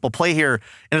have people play here.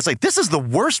 And it's like, this is the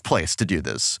worst place to do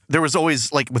this. There was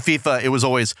always like with FIFA, it was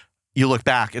always, you look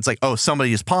back, it's like, oh,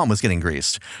 somebody's palm was getting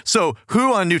greased. So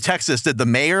who on New Texas did the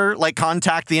mayor like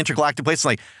contact the intergalactic place?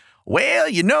 Like, well,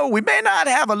 we may not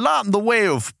have a lot in the way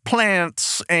of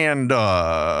plants and,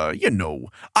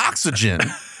 oxygen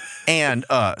and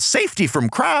safety from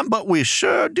crime, but we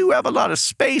sure do have a lot of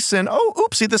space. And,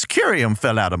 oopsie, this curium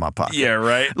fell out of my pocket. Yeah,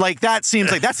 right. Like, that seems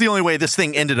like that's the only way this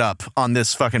thing ended up on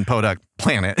this fucking Podunk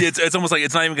planet. It's almost like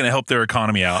it's not even going to help their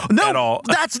economy out at all.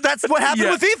 That's what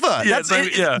happened with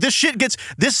FIFA.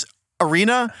 This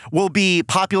arena will be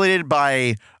populated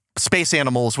by space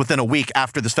animals within a week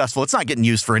after this festival. It's not getting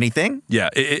used for anything. Yeah,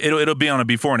 it'll be on a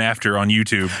before and after on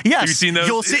YouTube. Yes. Have you seen those?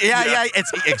 You'll see. Yeah.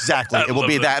 It's exactly. It will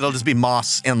be that. It'll just be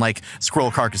moss and like squirrel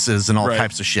carcasses and all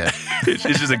types of shit. It's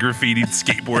just a graffitied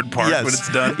skateboard park when it's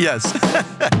done. Yes.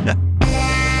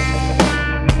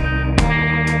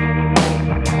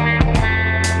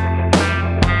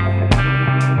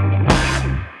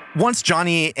 Once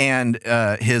Johnny and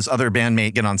his other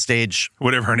bandmate get on stage,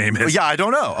 whatever her name is. Yeah, I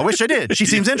don't know. I wish I did. She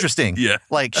seems interesting. Yeah.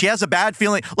 Like she has a bad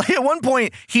feeling. Like at one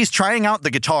point, he's trying out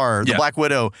the guitar, the Black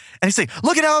Widow, and he's like,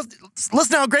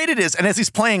 listen how great it is. And as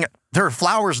he's playing, there are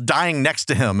flowers dying next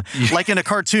to him. Like in a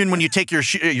cartoon when you take your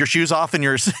shoes off and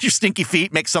your stinky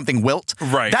feet make something wilt.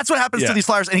 Right. That's what happens to these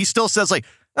flowers. And he still says like,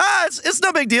 it's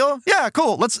no big deal. Yeah,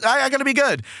 cool. I gotta be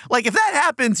good. Like if that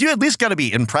happens, you at least gotta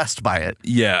be impressed by it.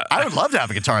 Yeah. I would love to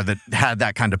have a guitar that had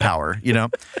that kind of power,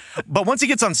 But once he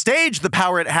gets on stage, the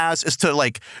power it has is to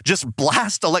like just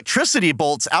blast electricity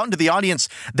bolts out into the audience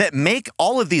that make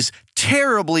all of these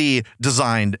terribly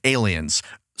designed aliens.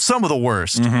 Some of the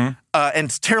worst. Mm-hmm.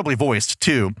 And terribly voiced,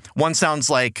 too. One sounds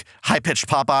like high-pitched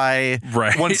Popeye.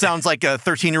 Right. One sounds like a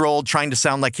 13-year-old trying to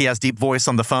sound like he has deep voice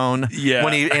on the phone. Yeah.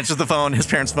 When he answers the phone, his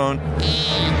parents' phone.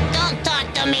 Don't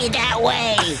talk to me that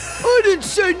way. I didn't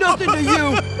say nothing to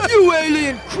you, you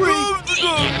alien creep.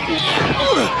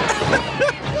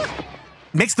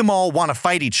 Makes them all want to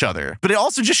fight each other. But it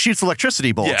also just shoots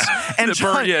electricity bolts. Yeah. And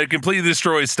it completely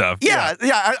destroys stuff. Yeah.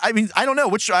 I mean, I don't know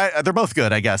which. They're both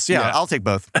good, I guess. Yeah. I'll take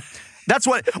both. That's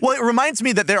what, well, it reminds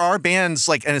me that there are bands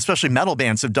like, and especially metal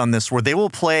bands have done this, where they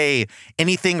will play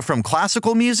anything from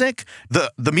classical music,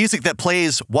 the music that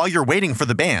plays while you're waiting for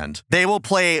the band. They will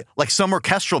play like some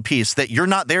orchestral piece that you're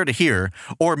not there to hear,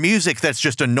 or music that's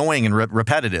just annoying and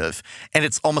repetitive. And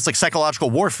it's almost like psychological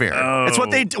warfare. Oh, it's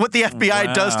what the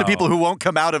FBI does to people who won't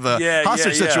come out of a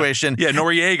hostage situation. Yeah,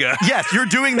 Noriega. Yes, you're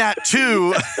doing that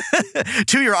to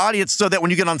your audience so that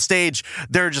when you get on stage,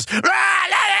 they're just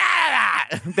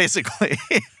basically.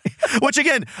 Which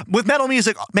again, with metal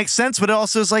music makes sense, but it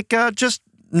also is like just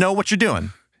know what you're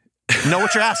doing. Know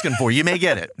what you're asking for. You may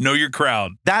get it. Know your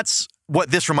crowd. That's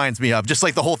what this reminds me of. Just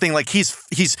like the whole thing, like he's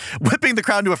whipping the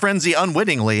crowd into a frenzy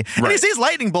unwittingly. And he sees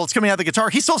lightning bolts coming out of the guitar.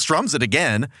 He still strums it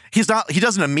again. He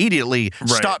doesn't immediately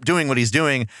stop doing what he's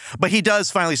doing, but he does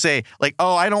finally say, like,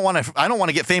 oh, I don't want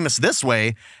to get famous this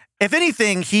way. If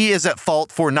anything, he is at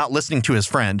fault for not listening to his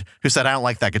friend who said, I don't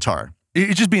like that guitar.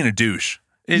 He's just being a douche.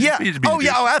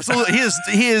 Absolutely.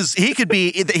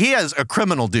 He has a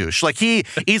criminal douche. Like he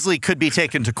easily could be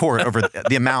taken to court over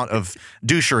the amount of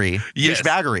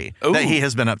douchebaggery that he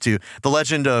has been up to. The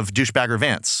legend of douchebagger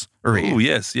Vance. Oh,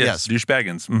 yes.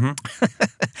 Douchebaggins.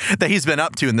 Mm-hmm. That he's been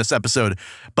up to in this episode.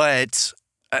 But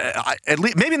at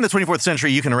least maybe in the 24th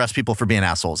century, you can arrest people for being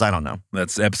assholes. I don't know.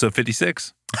 That's episode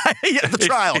 56. Yeah, the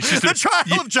trial. The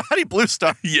trial of Johnny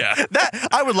Bluestar. Yeah.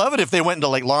 I would love it if they went into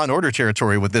like Law and Order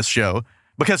territory with this show,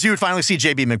 because you would finally see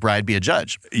J.B. McBride be a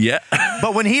judge. Yeah.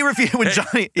 But when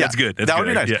Johnny... Yeah, that's good. That would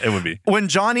be nice. Yeah, it would be. When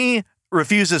Johnny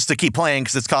refuses to keep playing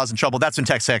because it's causing trouble, that's when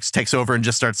Tex Hex takes over and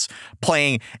just starts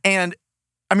playing. And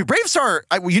I mean, Bravestar,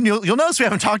 you'll notice we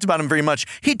haven't talked about him very much.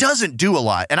 He doesn't do a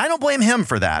lot, and I don't blame him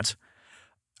for that.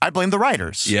 I blame the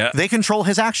writers. Yeah. They control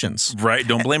his actions. Right.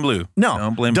 Don't blame Blue.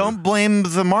 No. Don't blame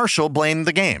the marshal. Blame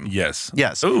the game. Yes.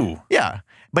 Ooh. Yeah.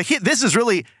 But this is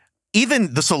really,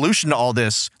 even the solution to all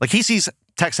this, like he sees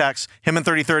Tex Hex, him and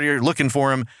 3030 are looking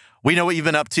for him. We know what you've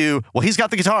been up to. Well, he's got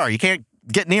the guitar. You can't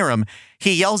get near him.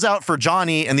 He yells out for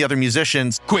Johnny and the other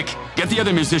musicians. Quick, get the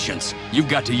other musicians. You've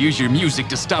got to use your music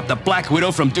to stop the Black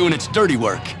Widow from doing its dirty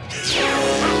work.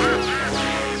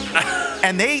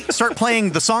 And they start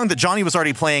playing the song that Johnny was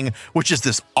already playing, which is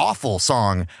this awful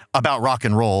song about rock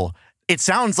and roll. It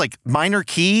sounds like minor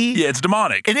key. Yeah, it's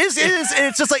demonic. It is.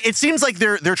 It's just like, it seems like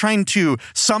they're trying to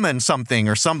summon something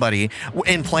or somebody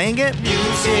in playing it.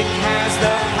 Music has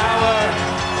the power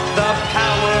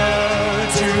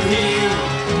to heal.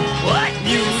 What?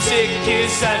 Music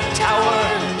is a tower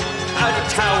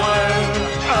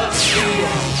of steel.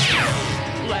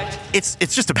 It's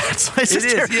just a bad song. It's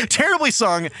just terribly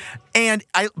sung.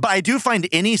 But I do find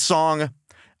any song,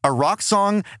 a rock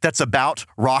song that's about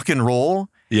rock and roll,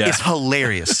 is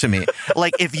hilarious to me.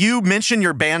 Like, if you mention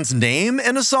your band's name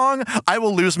in a song, I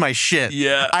will lose my shit.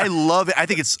 Yeah. I love it. I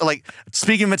think it's like,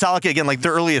 speaking of Metallica again, like the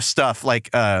earliest stuff, like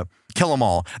Kill 'Em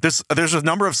All. There's a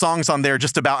number of songs on there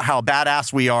just about how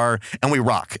badass we are and we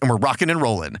rock and we're rocking and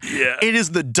rolling. Yeah. It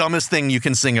is the dumbest thing you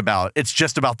can sing about. It's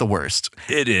just about the worst.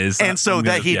 It is. And so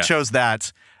that he chose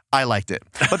that, I liked it.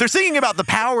 But they're singing about the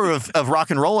power of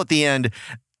rock and roll at the end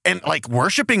and like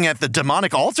worshiping at the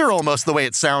demonic altar almost, the way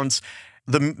it sounds.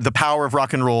 The power of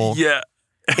rock and roll. Yeah.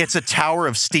 It's a tower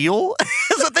of steel,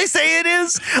 is what they say it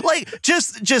is. Like,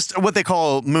 just what they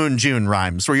call Moon June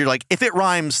rhymes, where you're like, if it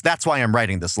rhymes, that's why I'm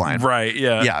writing this line. Right,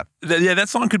 yeah. Yeah. That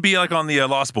song could be like on the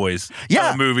Lost Boys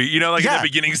movie. You know, like in the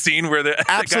beginning scene where the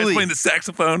guy's playing the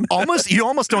saxophone. You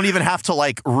almost don't even have to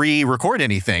like re-record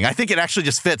anything. I think it actually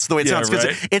just fits the way it sounds.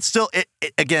 Because it's still,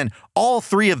 again, all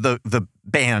three of the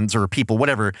bands or people,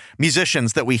 whatever,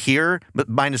 musicians that we hear,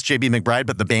 minus J.B. McBride,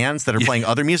 but the bands that are playing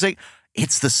other music,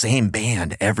 it's the same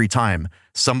band every time.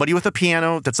 Somebody with a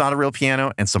piano that's not a real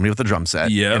piano, and somebody with a drum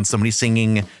set. Yep. And somebody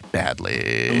singing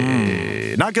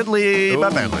badly. Not goodly,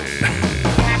 but badly.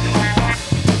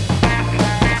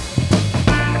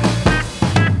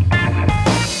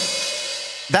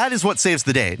 That is what saves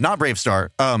the day, not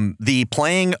Bravestar. The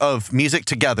playing of music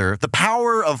together, the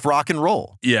power of rock and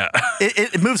roll. Yeah.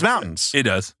 It moves mountains. It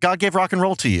does. God gave rock and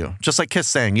roll to you, just like Kiss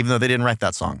sang, even though they didn't write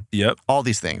that song. Yep. All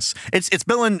these things. It's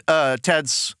Bill and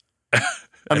Ted's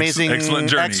amazing, excellent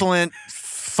journey. Excellent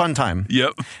fun time.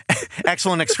 Yep.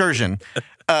 Excellent excursion.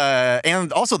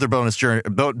 And also their bonus journey.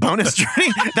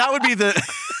 That would be the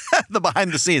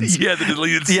behind the scenes. Yeah, the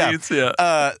deleted scenes.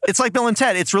 Yeah. It's like Bill and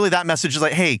Ted. It's really that message is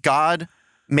like, hey, God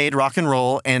made rock and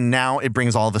roll, and now it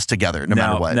brings all of us together, no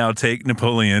matter what. Now take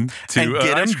Napoleon to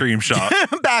an ice cream shop.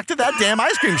 Back to that damn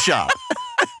ice cream shop.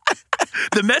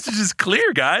 The message is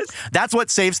clear, guys. That's what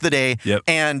saves the day. Yep.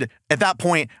 And at that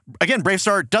point, again,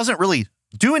 Bravestar doesn't really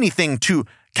do anything to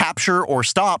capture or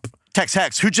stop Tex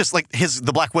Hex, who just like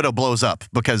the Black Widow blows up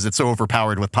because it's so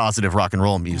overpowered with positive rock and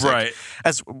roll music. Right.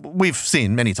 As we've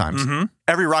seen many times. Mm-hmm.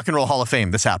 Every Rock and Roll Hall of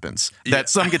Fame, this happens. That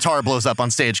some guitar blows up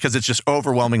on stage because it's just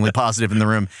overwhelmingly positive in the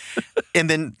room. And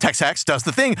then Tex Hex does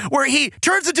the thing where he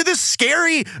turns into this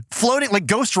scary floating, like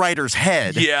Ghost Rider's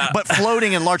head. Yeah. But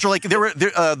floating and larger. Like there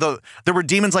were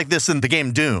demons like this in the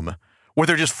game Doom, where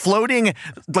they're just floating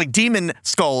like demon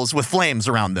skulls with flames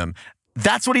around them.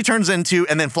 That's what he turns into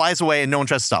and then flies away and no one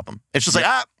tries to stop him. It's just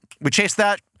like, we chased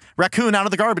that raccoon out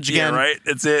of the garbage again. Yeah, right.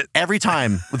 That's it. Every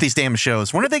time with these damn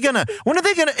shows. When are they gonna,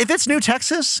 if it's New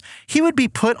Texas, he would be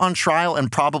put on trial and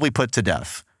probably put to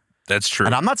death. That's true.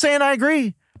 And I'm not saying I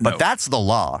agree, but that's the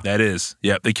law. That is.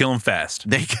 Yep. They kill him fast.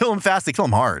 They kill him fast. They kill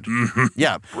him hard. Mm-hmm.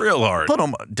 Yeah. Real hard. Put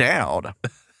him down.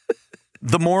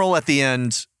 The moral at the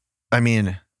end, I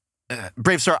mean,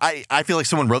 Bravestar, I feel like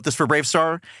someone wrote this for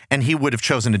Bravestar, and he would have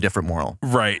chosen a different moral.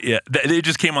 Right, yeah. They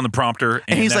just came on the prompter,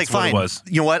 and he's that's like, fine, what it was.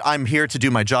 You know what? I'm here to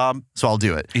do my job, so I'll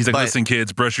do it. He's like, listen,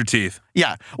 kids, brush your teeth.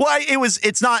 Yeah. Well,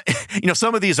 it's not,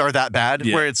 some of these are that bad,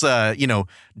 where it's,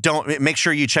 don't make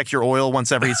sure you check your oil once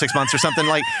every 6 months or something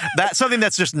like that. Something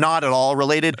that's just not at all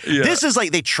related. Yeah. This is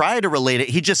like, they try to relate it.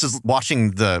 He just is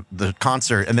watching the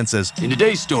concert and then says, in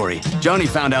today's story, Johnny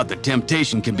found out that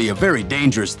temptation can be a very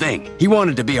dangerous thing. He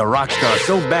wanted to be a rock star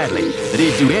so badly that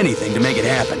he'd do anything to make it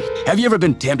happen. Have you ever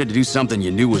been tempted to do something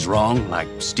you knew was wrong, like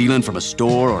stealing from a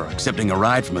store or accepting a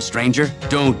ride from a stranger?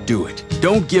 Don't do it.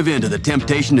 Don't give in to the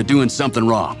temptation to doing something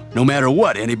wrong, no matter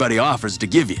what anybody offers to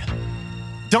give you.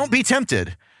 Don't be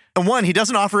tempted. And one, he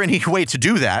doesn't offer any way to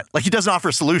do that. Like, he doesn't offer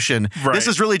a solution. Right. This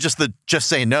is really just the just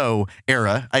say no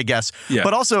era, I guess. Yeah.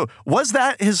 But also, was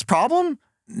that his problem?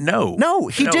 No. No,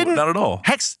 he didn't. Not at all.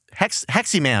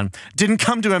 Hexy Man didn't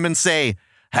come to him and say,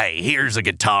 hey, here's a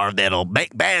guitar that'll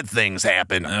make bad things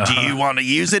happen. Do you want to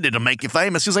use it? It'll make you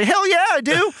famous. He's like, hell yeah, I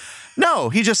do. No,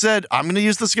 he just said, I'm going to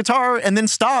use this guitar, and then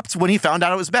stopped when he found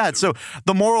out it was bad. So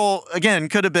the moral, again,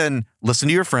 could have been listen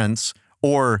to your friends,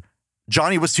 or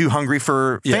Johnny was too hungry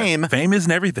for fame. Fame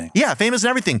isn't everything. Yeah, fame isn't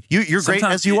everything. You're great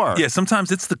as you are. Yeah,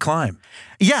 sometimes it's the climb.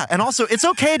 Yeah, and also it's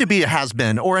okay to be a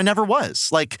has-been or a never was.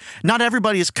 Like, not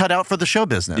everybody is cut out for the show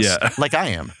business. Yeah. Like I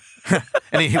am.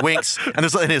 And he winks, and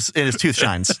his tooth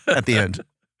shines at the end.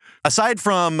 Aside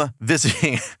from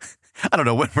visiting, I don't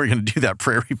know when we're going to do that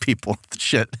Prairie People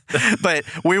shit, but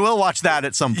we will watch that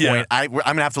at some point. Yeah. I'm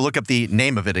going to have to look up the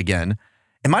name of it again.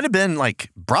 It might have been like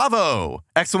Bravo! !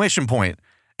 It's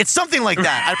something like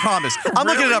that, I promise. I'm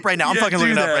looking it up right now. I'm fucking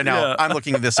looking it up right now. Yeah. I'm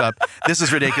looking this up. This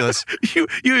is ridiculous. You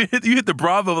hit the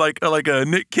Bravo like a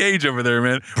Nick Cage over there,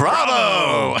 man.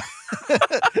 Bravo!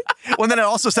 Well, then it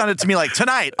also sounded to me like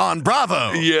tonight on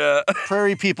Bravo. Yeah.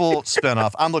 Prairie People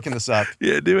spinoff. I'm looking this up.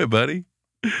 Yeah, do it, buddy.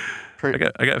 I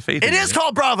got faith in It you, is man.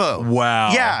 called Bravo.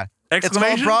 Wow. Yeah.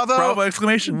 Exclamation? It's called Bravo. Bravo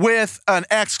exclamation? With an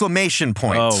exclamation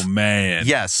point. Oh, man.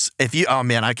 Yes. Oh,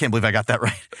 man, I can't believe I got that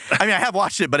right. I mean, I have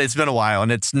watched it, but it's been a while,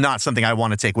 and it's not something I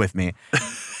want to take with me.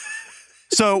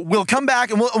 So we'll come back,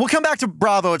 and we'll come back to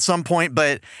Bravo at some point,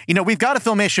 but, we've got a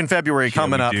Filmation February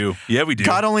coming up. Yeah, we do.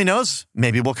 God only knows.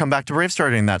 Maybe we'll come back to Brave Star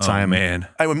during that time. Oh, man.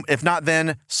 If not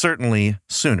then, certainly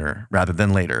sooner rather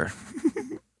than later.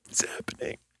 It's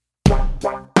happening.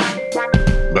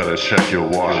 Better check your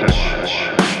watch.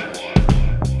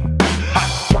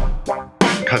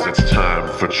 Cause it's time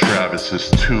for Travis's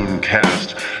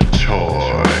Tooncast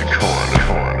Toy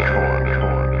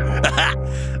Corner.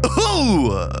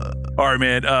 Ooh! All right,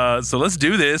 man. So let's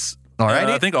do this. All right.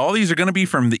 I think all these are going to be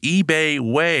from the eBay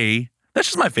way. That's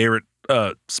just my favorite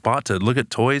spot to look at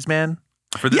toys, man.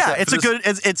 For this, yeah, it's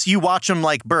it's you watch them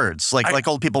like birds, like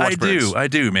old people watch birds. I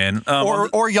do, man.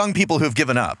 Or young people who've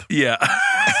given up. Yeah.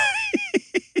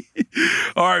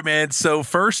 All right, man. So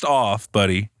first off,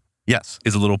 buddy. Yes.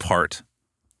 Is a little part.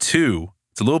 2,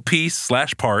 it's a little piece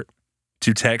 / part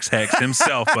to Tex Hex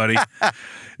himself, buddy.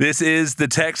 This is the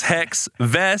Tex Hex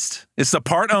vest. It's a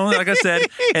part only, like I said,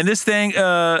 and this thing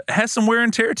has some wear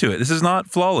and tear to it. This is not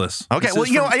flawless. Okay, well,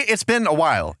 it's been a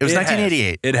while. It was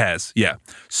 1988. It has, yeah.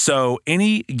 So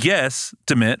any guess,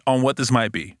 Demit, on what this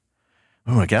might be?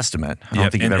 Ooh, a guesstimate. I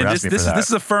don't think you've ever asked me for that. This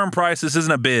is a firm price. This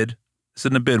isn't a bid. This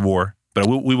isn't a bid war. But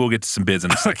we will get to some bids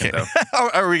in a second, though.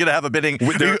 Are we going to have a bidding?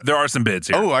 There are some bids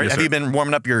here. Oh, yes, have you been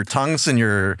warming up your tongues and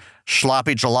your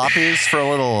sloppy jalopies for a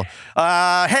little,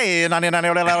 hey, I don't know.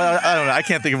 I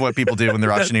can't think of what people do when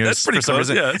they're auctioneers. That's pretty for some close.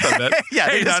 reason. Yeah, that's not bad. Yeah,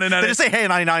 hey, they just say, hey,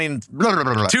 99.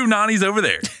 2 nannies over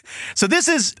there. So this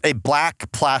is a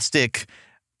black plastic,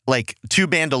 like 2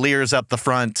 bandoliers up the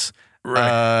front.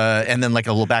 Right. And then like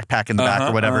a little backpack in the back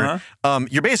or whatever.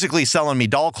 You're basically selling me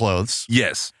doll clothes.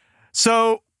 Yes.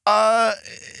 So...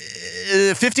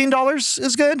 $15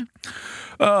 is good.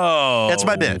 Oh, that's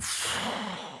my bid.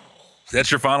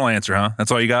 That's your final answer, huh?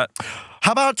 That's all you got?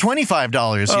 How about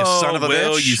 $25? You son of a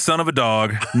bitch. You son of a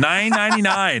dog.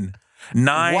 $9.99.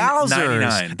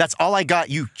 $9.99. That's all I got.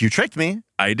 You tricked me.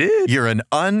 I did. You're an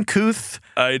uncouth.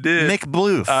 I did. Mick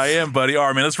Bloof. I am, buddy. All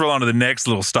right, man. Let's roll on to the next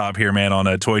little stop here, man. On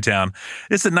Toy Town.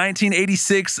 It's a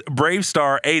 1986 Brave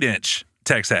Star 8-inch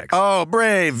Tex Hex. Oh,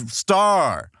 Brave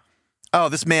Star. Oh,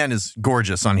 this man is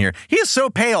gorgeous on here. He is so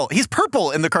pale. He's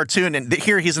purple in the cartoon, and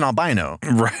here he's an albino.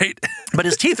 Right. But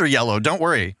his teeth are yellow. Don't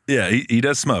worry. Yeah, he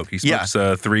does smoke. He smokes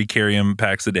 3 Carium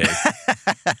packs a day.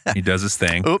 He does his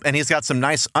thing. Oop, and he's got some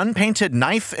nice unpainted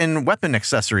knife and weapon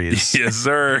accessories. Yes,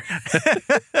 sir.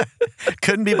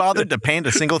 Couldn't be bothered to paint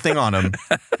a single thing on him.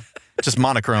 Just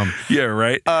monochrome. Yeah,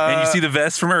 right. And you see the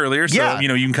vest from earlier, so yeah. You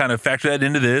can kind of factor that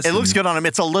into this. It looks good on him.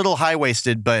 It's a little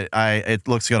high-waisted, but it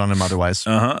looks good on him otherwise.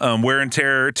 Wear and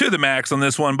tear to the max on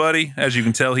this one, buddy. As you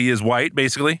can tell, he is white,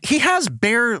 basically. He has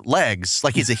bare legs,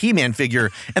 like he's a He-Man figure.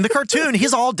 And the cartoon,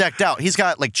 he's all decked out. He's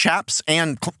got like chaps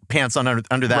and pants under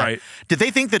that. Right. Did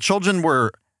they think that children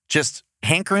were just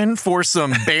hankering for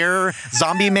some bare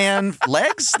zombie man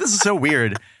legs? This is so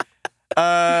weird.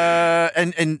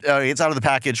 And it's out of the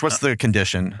package. What's the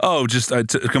condition? Oh, just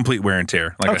complete wear and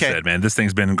tear. Like I said, man, this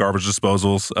thing's been in garbage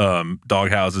disposals, dog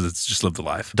houses. It's just lived a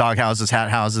life. Dog houses, hat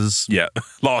houses. Yeah.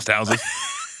 Lost houses.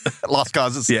 Lost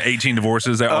causes. Yeah, 18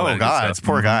 divorces. All that Oh, good God. stuff.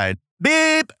 Poor guy.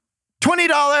 Beep.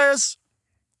 $20.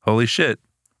 Holy shit.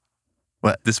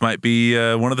 What? This might be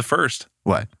one of the first.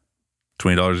 What?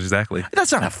 $20 exactly.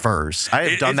 That's not a first. I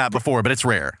have done that before, but it's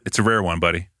rare. It's a rare one,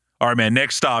 buddy. All right, man.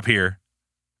 Next stop here.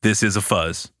 This is a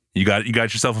fuzz. You got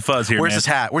yourself a fuzz here, Where's man. his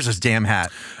hat? Where's his damn hat?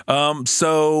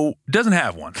 So doesn't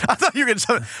have one. I thought you were going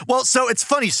to. Well, so it's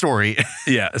funny story.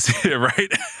 Yeah, right.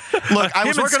 Look, I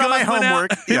was working on my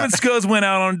homework. Him and Scuzz went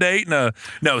out on a date.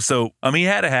 So he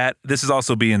had a hat. This is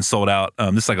also being sold out.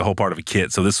 This is like a whole part of a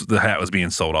kit. So the hat was being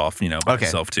sold off, by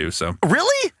itself too. So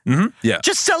Really? Mm-hmm. Yeah.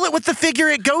 Just sell it with the figure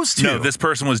it goes to. No, this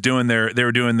person was doing they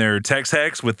were doing their Tex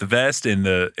Hex with the vest and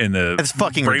the It's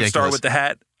fucking Brave Star ridiculous. with the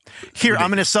hat. Here,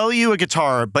 I'm going to sell you a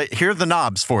guitar, but here are the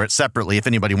knobs for it separately if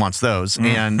anybody wants those.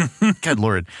 And good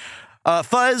Lord.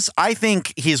 Fuzz, I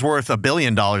think he's worth $1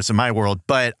 billion in my world,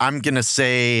 but I'm going to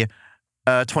say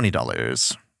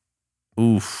 $20.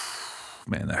 Oof.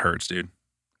 Man, that hurts, dude.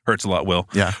 Hurts a lot, Will.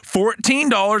 Yeah.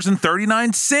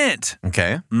 $14.39.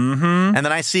 Okay. Mm-hmm. And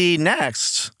then I see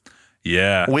next,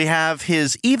 yeah, we have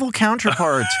his evil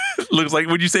counterpart. Looks like,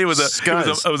 would you say it was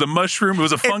a mushroom? It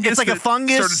was a fungus. It's like a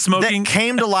fungus started smoking. that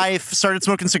came to life, started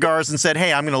smoking cigars, and said,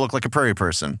 "Hey, I'm going to look like a prairie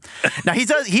person." Now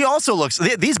he also looks.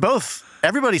 These both.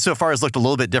 Everybody so far has looked a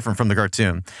little bit different from the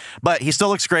cartoon, but he still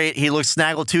looks great. He looks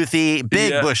snaggle-toothy,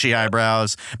 big bushy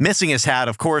eyebrows, missing his hat,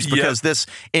 of course, because this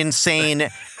insane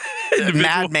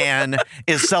madman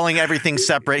is selling everything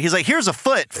separate. He's like, here's a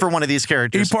foot for one of these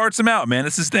characters. He parts them out, man.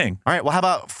 It's his thing. All right, well, how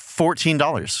about $14?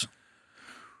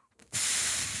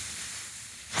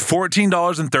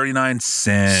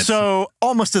 $14.39. So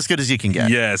almost as good as you can get.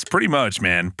 Yes, pretty much,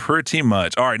 man. Pretty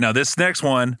much. All right, now this next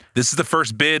one, this is the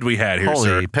first bid we had here,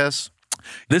 sir. Holy piss.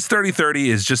 This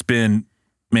 3030 has just been,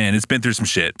 man, it's been through some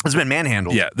shit. It's been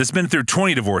manhandled. Yeah, this has been through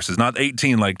 20 divorces, not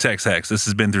 18 like Tex Hex. This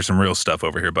has been through some real stuff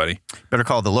over here, buddy. Better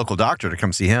call the local doctor to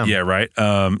come see him. Yeah, right.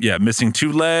 Missing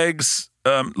 2 legs.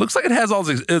 Looks like it has all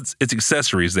its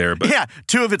accessories there, but yeah,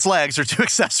 2 of its legs are 2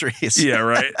 accessories. Yeah,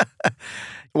 right.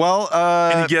 Well,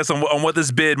 any guess on what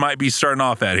this bid might be starting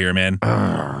off at here, man?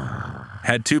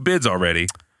 Had 2 bids already.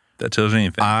 That tells you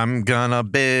anything. I'm gonna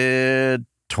bid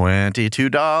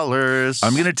 $22.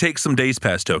 I'm gonna take some Days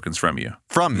Pass tokens from you.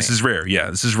 From me? This is rare. Yeah,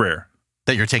 this is rare.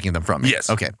 That you're taking them from me? Yes.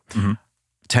 Okay. Mm-hmm.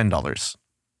 $10.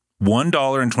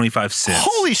 $1.25.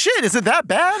 Holy shit! Is it that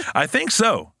bad? I think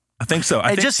so.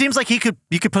 It just seems like you could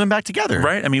put them back together,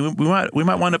 right? I mean, we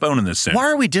might wind up owning this soon. Why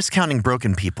are we discounting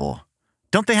broken people?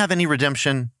 Don't they have any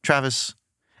redemption, Travis?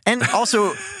 And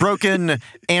also broken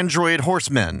android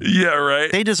horsemen. Yeah,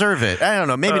 right. They deserve it. I don't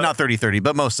know. Maybe not 3030,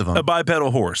 but most of them. A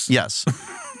bipedal horse. Yes.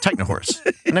 Techno horse.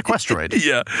 An equestroid.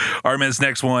 Yeah. All right, man. This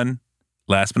next one,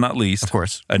 last but not least, of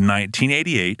course, a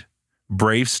 1988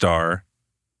 Brave Star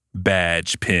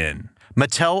badge pin.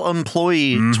 Mattel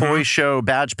employee toy show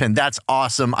badge pin. That's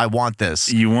awesome. I want this.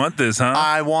 You want this, huh?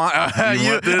 I want.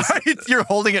 You want this? You're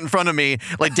holding it in front of me,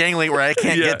 like dangling where I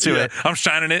can't get to it. I'm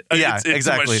shining it. Yeah, it's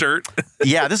exactly. my shirt.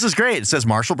 Yeah, this is great. It says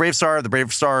Marshall Brave Star, the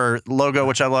Brave Star logo,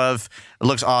 which I love. It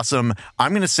looks awesome.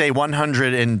 I'm going to say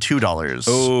 $102.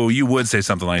 Oh, you would say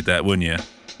something like that, wouldn't you?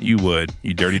 You would.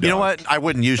 You dirty dog. You know what? I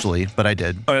wouldn't usually, but I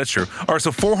did. Oh, that's true. All right,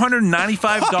 so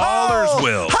 $495,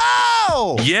 Will.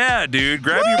 How? Yeah, dude.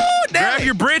 Grab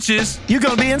your britches. You're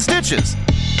going to be in stitches.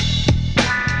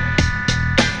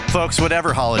 Folks,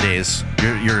 whatever holidays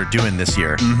you're doing this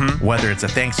year, whether it's a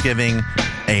Thanksgiving,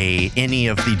 any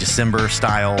of the December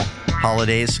style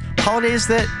holidays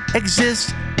that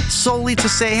exist solely to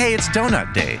say, hey, it's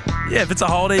Donut Day. Yeah, if it's a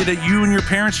holiday that you and your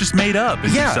parents just made up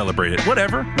and you celebrate it,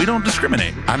 whatever. We don't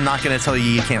discriminate. I'm not going to tell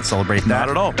you can't celebrate that. Not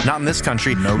at all. Not in this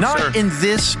country. No, not sir. in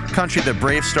this country that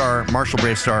Marshall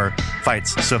Brave Star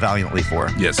fights so valiantly for.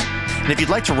 Yes. And if you'd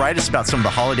like to write us about some of the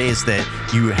holidays that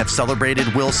you have celebrated,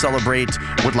 will celebrate,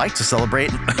 would like to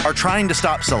celebrate, are trying to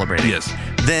stop celebrating, yes,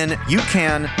 then you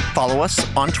can follow us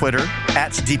on Twitter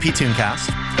at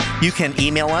DPTuneCast. You can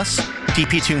email us,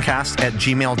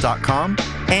 dptunecast@gmail.com.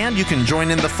 And you can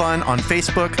join in the fun on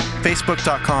Facebook,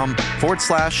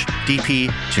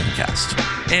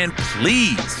 facebook.com/DPTuneCast. And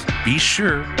please be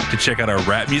sure to check out our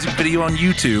rap music video on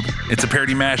YouTube. It's a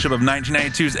parody mashup of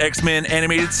 1992's X-Men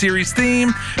animated series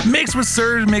theme, mixed with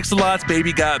Surge Mix-a-Lot's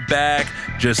Baby Got Back.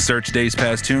 Just search Days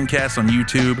Past Tooncast on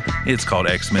YouTube. It's called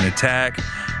X-Men Attack.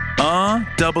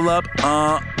 Double up,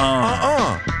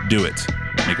 Do it.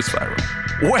 Make us viral.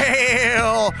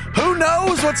 Well, who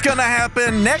knows what's going to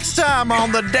happen next time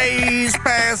on the Days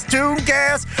Past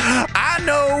Tooncast? I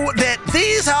know that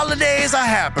these holidays are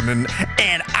happening,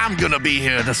 and I'm going to be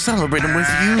here to celebrate them with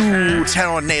you,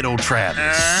 Tornado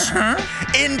Travis.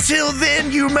 Until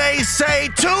then, you may say,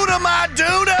 "Toodle my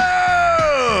doodle!"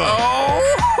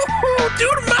 Oh,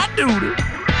 dude, my dude.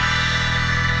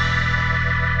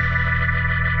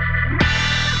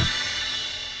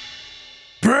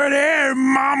 Pretty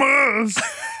mamas.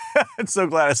 I'm so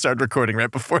glad I started recording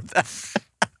right before that.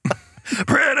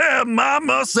 Pretty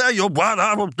mama say you what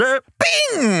I will do.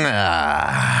 Bing!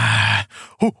 I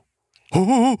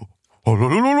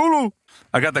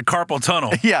got the carpal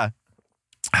tunnel. Yeah.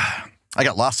 I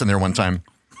got lost in there one time.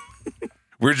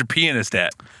 Where's your pianist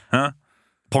at? Huh?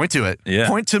 Point to it. Yeah.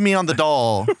 Point to me on the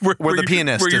doll where the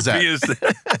pianist is at.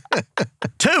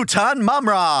 2-ton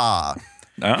Mumra.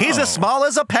 Oh. He's as small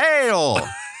as a pail.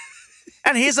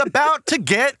 And he's about to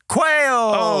get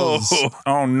quails.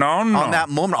 Oh no. On that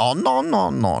moment. Oh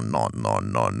no.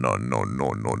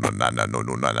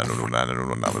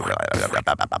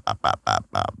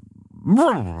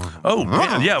 Oh,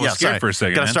 man. Yeah, I was scared for a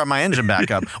second. Gotta start my engine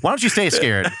back up. Why don't you stay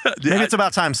scared? Maybe it's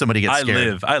about time somebody gets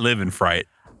scared. I live in fright.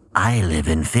 I live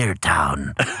in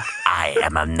Feartown. I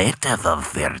am a native of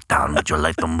Feartown. Would you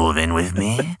like to move in with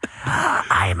me?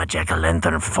 I am a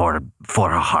jack-o'-lantern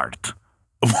for a heart.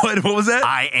 What was that?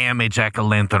 I am a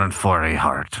jack-o'-lantern for a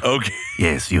heart. Okay.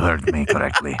 Yes, you heard me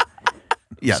correctly.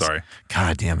 Yes. Sorry.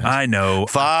 God damn it. I know.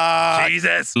 Fuck.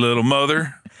 Jesus, little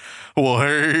mother. Well,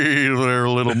 hey there,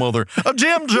 little mother. A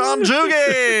Jim John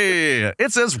Joogie.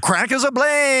 It's as crank as a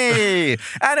blade.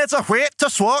 And it's a whip to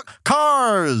swat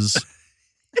cars.